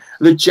nothing.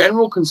 The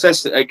general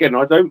consensus, again,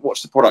 I don't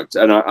watch the product,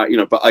 and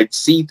but I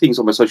see things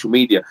on my social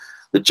media.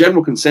 The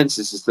general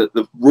consensus is that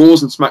the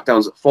Raws and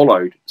SmackDowns that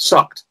followed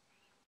sucked,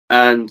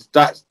 and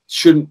that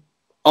shouldn't.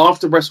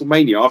 After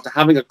WrestleMania, after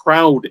having a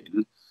crowd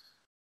in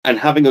and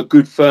having a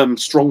good, firm,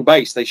 strong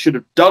base, they should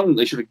have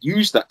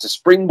used that to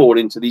springboard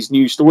into these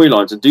new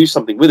storylines and do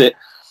something with it,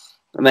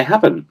 and they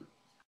haven't.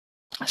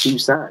 It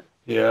seems sad.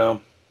 Yeah.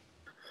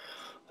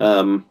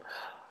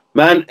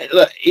 Man,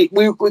 look,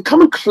 we're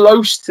coming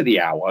close to the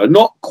hour,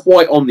 not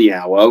quite on the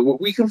hour.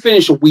 We can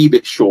finish a wee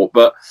bit short,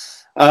 but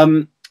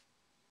how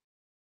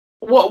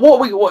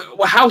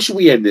should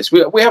we end this?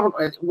 We haven't.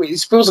 It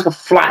feels like a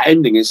flat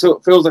ending. It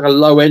feels like a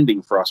low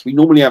ending for us. We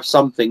normally have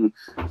something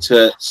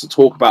to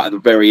talk about at the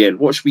very end.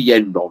 What should we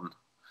end on?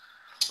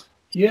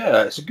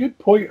 Yeah, it's a good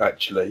point,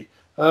 actually.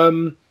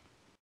 We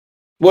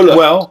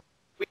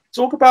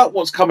talk about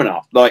what's coming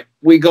up. Like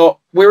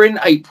we're in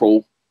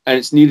April, and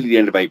it's nearly the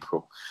end of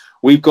April.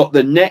 We've got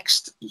the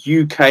next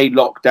UK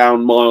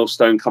lockdown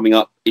milestone coming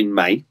up in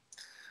May.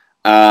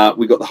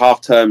 We've got the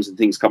half terms and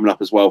things coming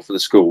up as well for the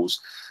schools.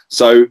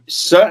 So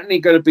certainly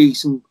going to be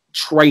some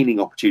training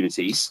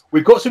opportunities.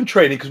 We've got some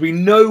training because we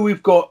know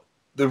we've got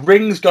the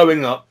rings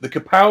going up, the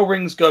Kapow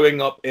rings going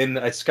up in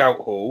a scout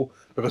hall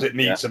because it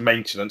needs some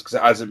maintenance because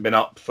it hasn't been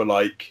up for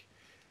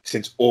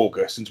since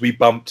August, since we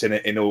bumped in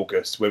it in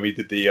August when we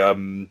did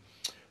the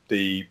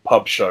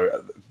pub show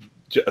on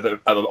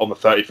the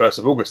 31st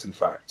of August, in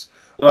fact.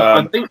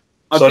 I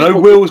know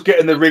Will's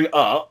getting the ring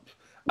up.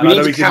 And I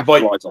know he's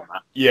capitalize on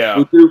that.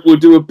 Yeah. We'll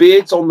do a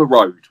Beards on the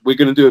Road. We're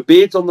going to do a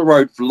Beards on the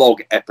Road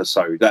vlog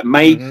episode that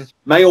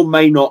may or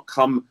may not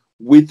come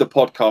with the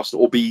podcast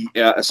or be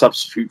a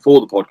substitute for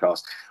the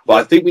podcast. But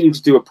I think we need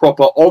to do a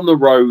proper on the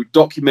road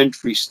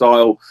documentary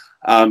style,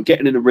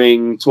 getting in the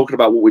ring, talking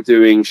about what we're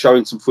doing,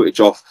 showing some footage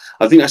off.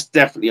 I think that's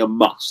definitely a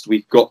must.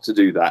 We've got to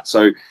do that.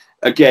 So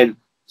again,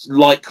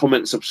 like,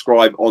 comment,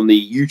 subscribe on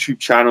the YouTube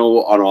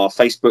channel, on our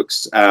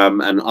Facebooks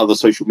and other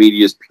social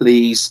medias,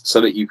 please, so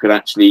that you can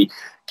actually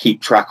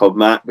keep track of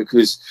that,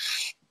 because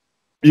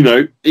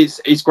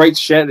it's great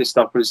to share this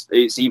stuff, but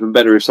it's even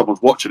better if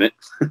someone's watching it.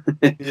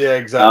 Yeah,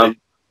 exactly.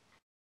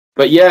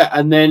 But yeah,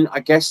 and then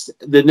I guess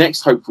the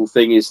next hopeful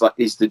thing is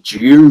the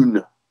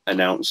June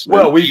announcement.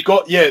 Well, we've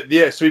got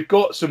so we've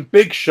got some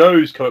big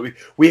shows coming.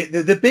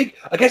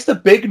 I guess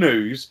the big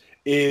news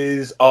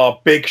is our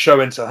big show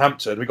in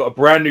Southampton. We've got a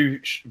brand new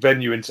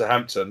venue in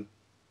Southampton.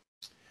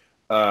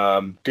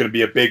 It's going to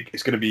be a big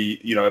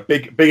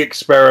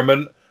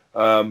experiment.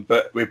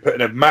 But we're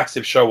putting a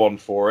massive show on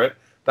for it.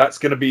 That's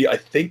going to be, I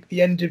think,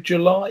 the end of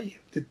July.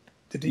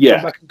 Did he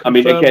come back and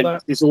confirm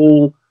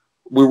that?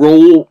 We're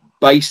all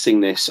basing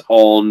this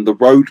on the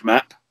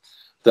roadmap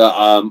that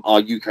our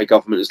UK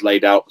government has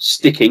laid out,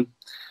 sticking.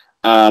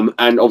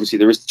 And obviously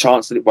there is the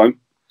chance that it won't.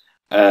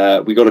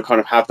 We've got to kind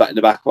of have that in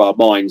the back of our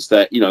minds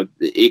that,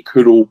 it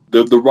could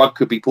the rug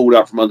could be pulled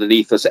out from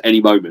underneath us at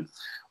any moment.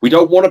 We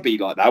don't want to be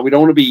like that. We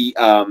don't want to be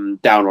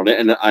down on it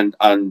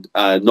and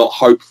not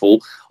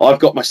hopeful. I've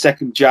got my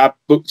second jab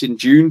booked in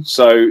June,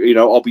 so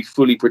I'll be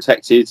fully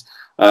protected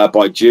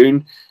by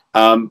June.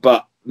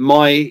 But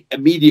my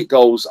immediate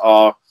goals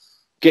are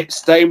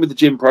staying with the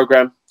gym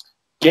program,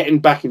 getting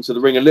back into the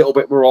ring a little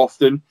bit more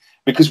often,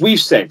 because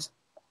we've said,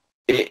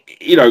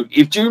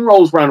 if June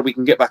rolls around and we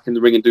can get back in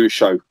the ring and do a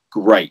show,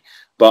 great.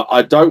 But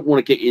I don't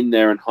want to get in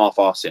there and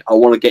half-arse it. I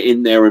want to get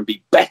in there and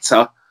be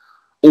better,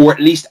 or at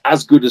least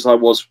as good as I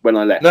was when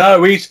I left.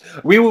 No,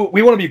 we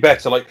want to be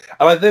better.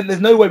 There's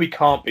no way we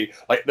can't be.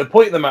 The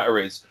point of the matter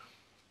is,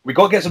 we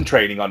got to get some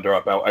training under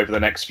our belt over the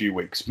next few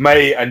weeks,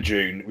 May and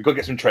June. We've got to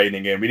get some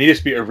training in. We need to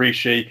speak to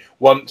Rishi.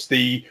 Once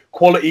the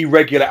quality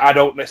regular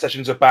adult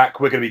sessions are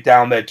back, we're going to be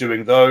down there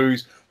doing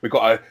those. We've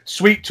got to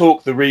sweet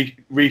talk the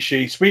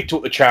Rishi, sweet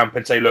talk the champ,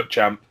 and say, look,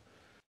 champ,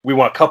 we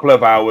want a couple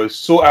of hours,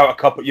 sort out a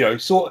couple,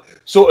 sort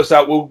us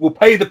out. We'll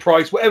pay the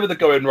price, whatever the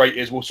going rate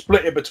is. We'll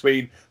split it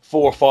between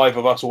 4 or 5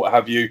 of us or what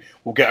have you.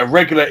 We'll get a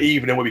regular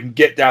evening where we can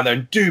get down there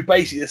and do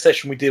basically the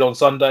session we did on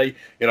Sunday.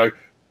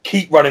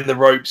 Keep running the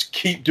ropes,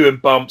 keep doing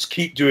bumps,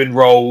 keep doing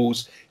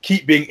rolls,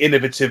 keep being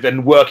innovative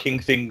and working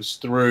things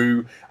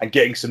through and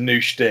getting some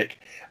new shtick.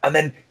 And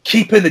then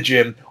keep in the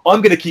gym. I'm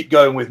going to keep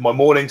going with my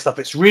morning stuff.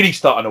 It's really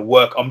starting to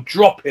work. I'm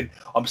starting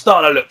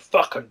to look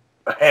fucking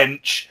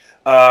hench.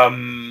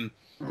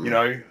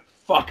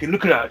 Fucking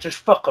look at that, just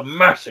fucking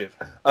massive.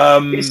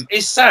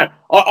 It's sad.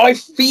 I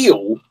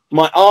feel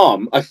my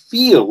arm. I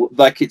feel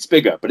like it's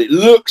bigger, but it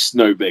looks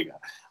no bigger.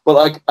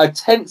 But I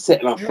tense it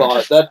and I feel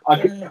like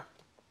that.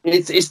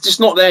 It's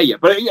just not there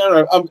yet. But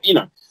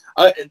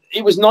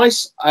it was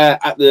nice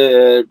at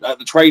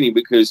the training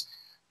because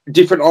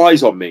different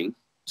eyes on me.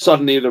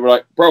 Suddenly they were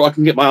like, "Bro, I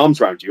can get my arms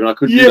around you," and I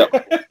couldn't do that.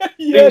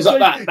 Things like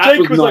that. That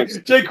was nice.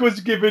 Jake was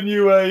giving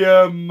you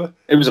a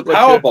It was a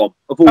power bomb.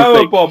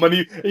 And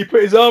he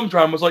put his arms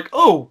around. And was like,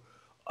 "Oh,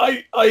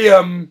 I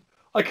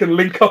can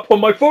link up on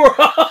my forearm."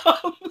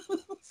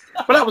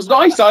 But that was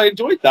nice. I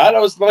enjoyed that.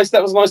 That was nice.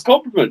 That was a nice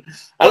compliment.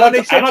 And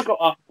I got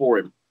up for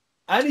him.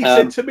 And he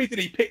said to me, "Did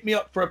he pick me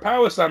up for a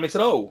power slam?" He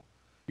said, "Oh,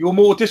 you're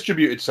more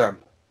distributed, Sam.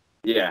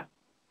 Yeah,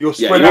 you're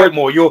spread out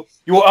more. You're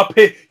up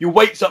here. Your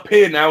weight's up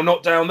here now,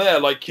 not down there.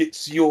 Like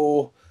it's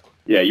your."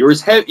 Yeah, you're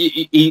as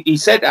heavy. He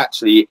said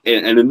actually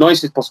in the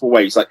nicest possible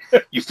way. He's like,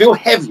 you feel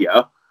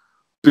heavier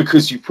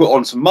because you put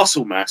on some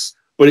muscle mass,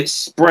 but it's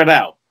spread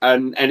out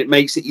and it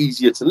makes it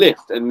easier to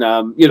lift. And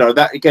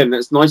that again,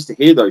 that's nice to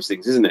hear those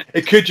things, isn't it?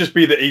 It could just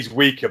be that he's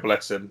weaker,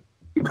 bless him.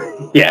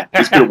 Yeah,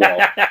 it's been a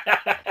while.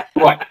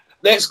 Right.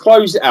 Let's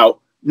close it out.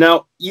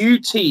 Now, you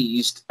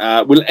teased,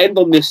 we'll end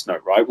on this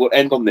note, right? We'll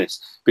end on this.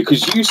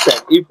 Because you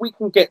said if we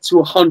can get to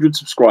 100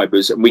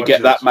 subscribers and we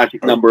get that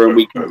magic number and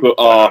we can put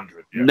our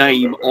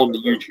name on the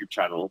YouTube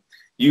channel,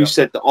 you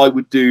said that I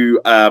would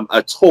do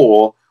a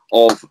tour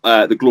of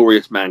the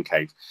Glorious Man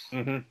Cave.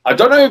 Mm-hmm. I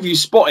don't know if you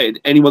spotted,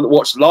 anyone that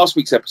watched last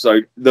week's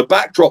episode, the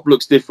backdrop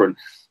looks different.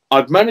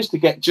 I've managed to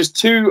get just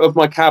 2 of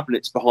my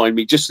cabinets behind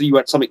me just so you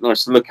had something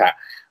nice to look at.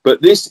 But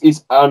this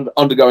is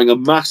undergoing a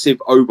massive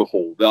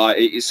overhaul.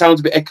 It sounds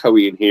a bit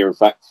echoey in here, in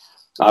fact.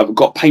 I've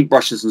got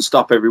paintbrushes and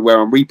stuff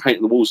everywhere. I'm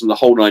repainting the walls and the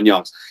whole 9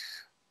 yards.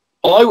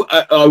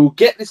 I will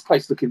get this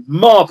place looking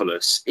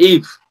marvellous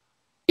if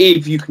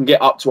you can get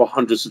up to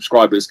 100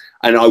 subscribers,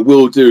 and I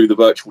will do the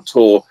virtual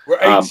tour. We're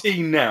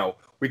 18 now.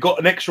 We got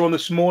an extra on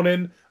this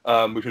morning,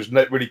 which was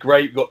really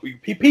great.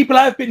 People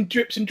have been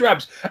drips and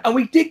drabs, and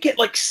we did get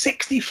like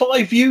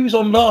 65 views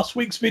on last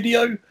week's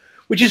video,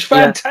 which is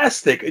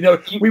fantastic.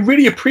 We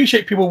really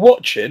appreciate people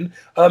watching.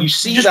 You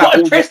just got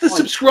to press the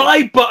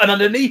subscribe button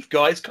underneath,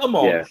 guys. Come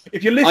on. Yeah.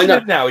 If you're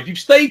listening now, if you've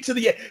stayed to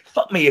the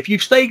fuck me, if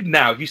you've stayed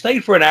now, if you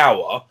stayed for an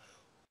hour,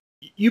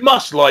 you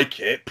must like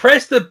it.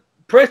 Press the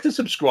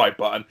subscribe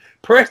button.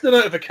 Press the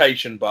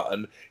notification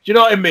button. Do you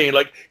know what I mean?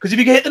 Because if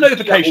you hit the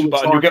notification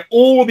button, you'll get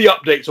all the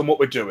updates on what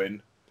we're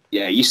doing.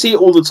 Yeah, you see it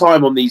all the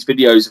time on these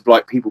videos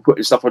of people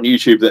putting stuff on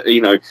YouTube that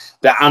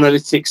the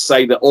analytics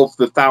say that of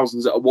the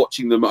thousands that are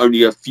watching them,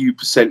 only a few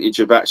percentage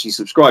have actually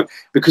subscribed,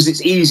 because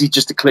it's easy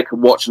just to click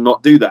and watch and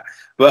not do that.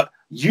 But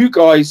you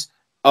guys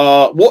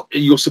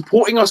you're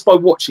supporting us by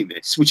watching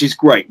this, which is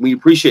great. We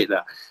appreciate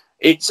that.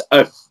 It's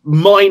a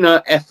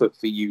minor effort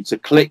for you to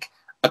click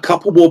a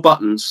couple more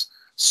buttons,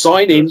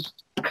 sign in,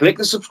 click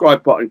the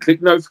subscribe button,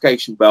 click the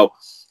notification bell,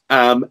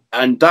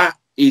 and that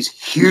is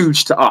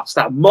huge to us.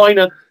 That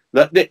minor,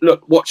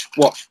 look, watch.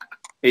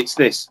 It's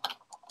this.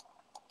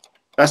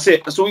 That's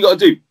it. That's all you got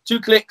to do. 2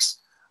 clicks,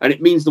 and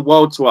it means the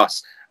world to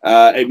us.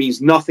 It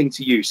means nothing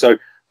to you. So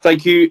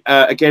thank you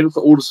again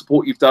for all the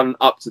support you've done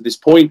up to this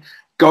point.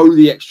 Go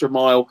the extra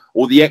mile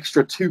or the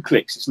extra 2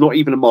 clicks. It's not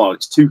even a mile.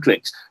 It's 2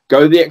 clicks.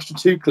 Go the extra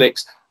 2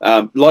 clicks.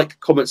 Like,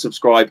 comment,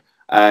 subscribe,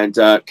 and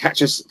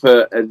catch us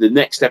for the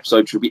next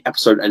episode, which will be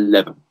episode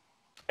 11.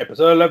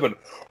 Episode 11.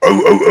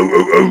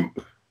 Oh.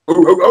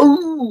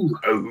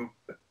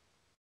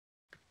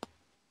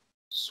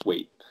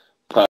 Sweet.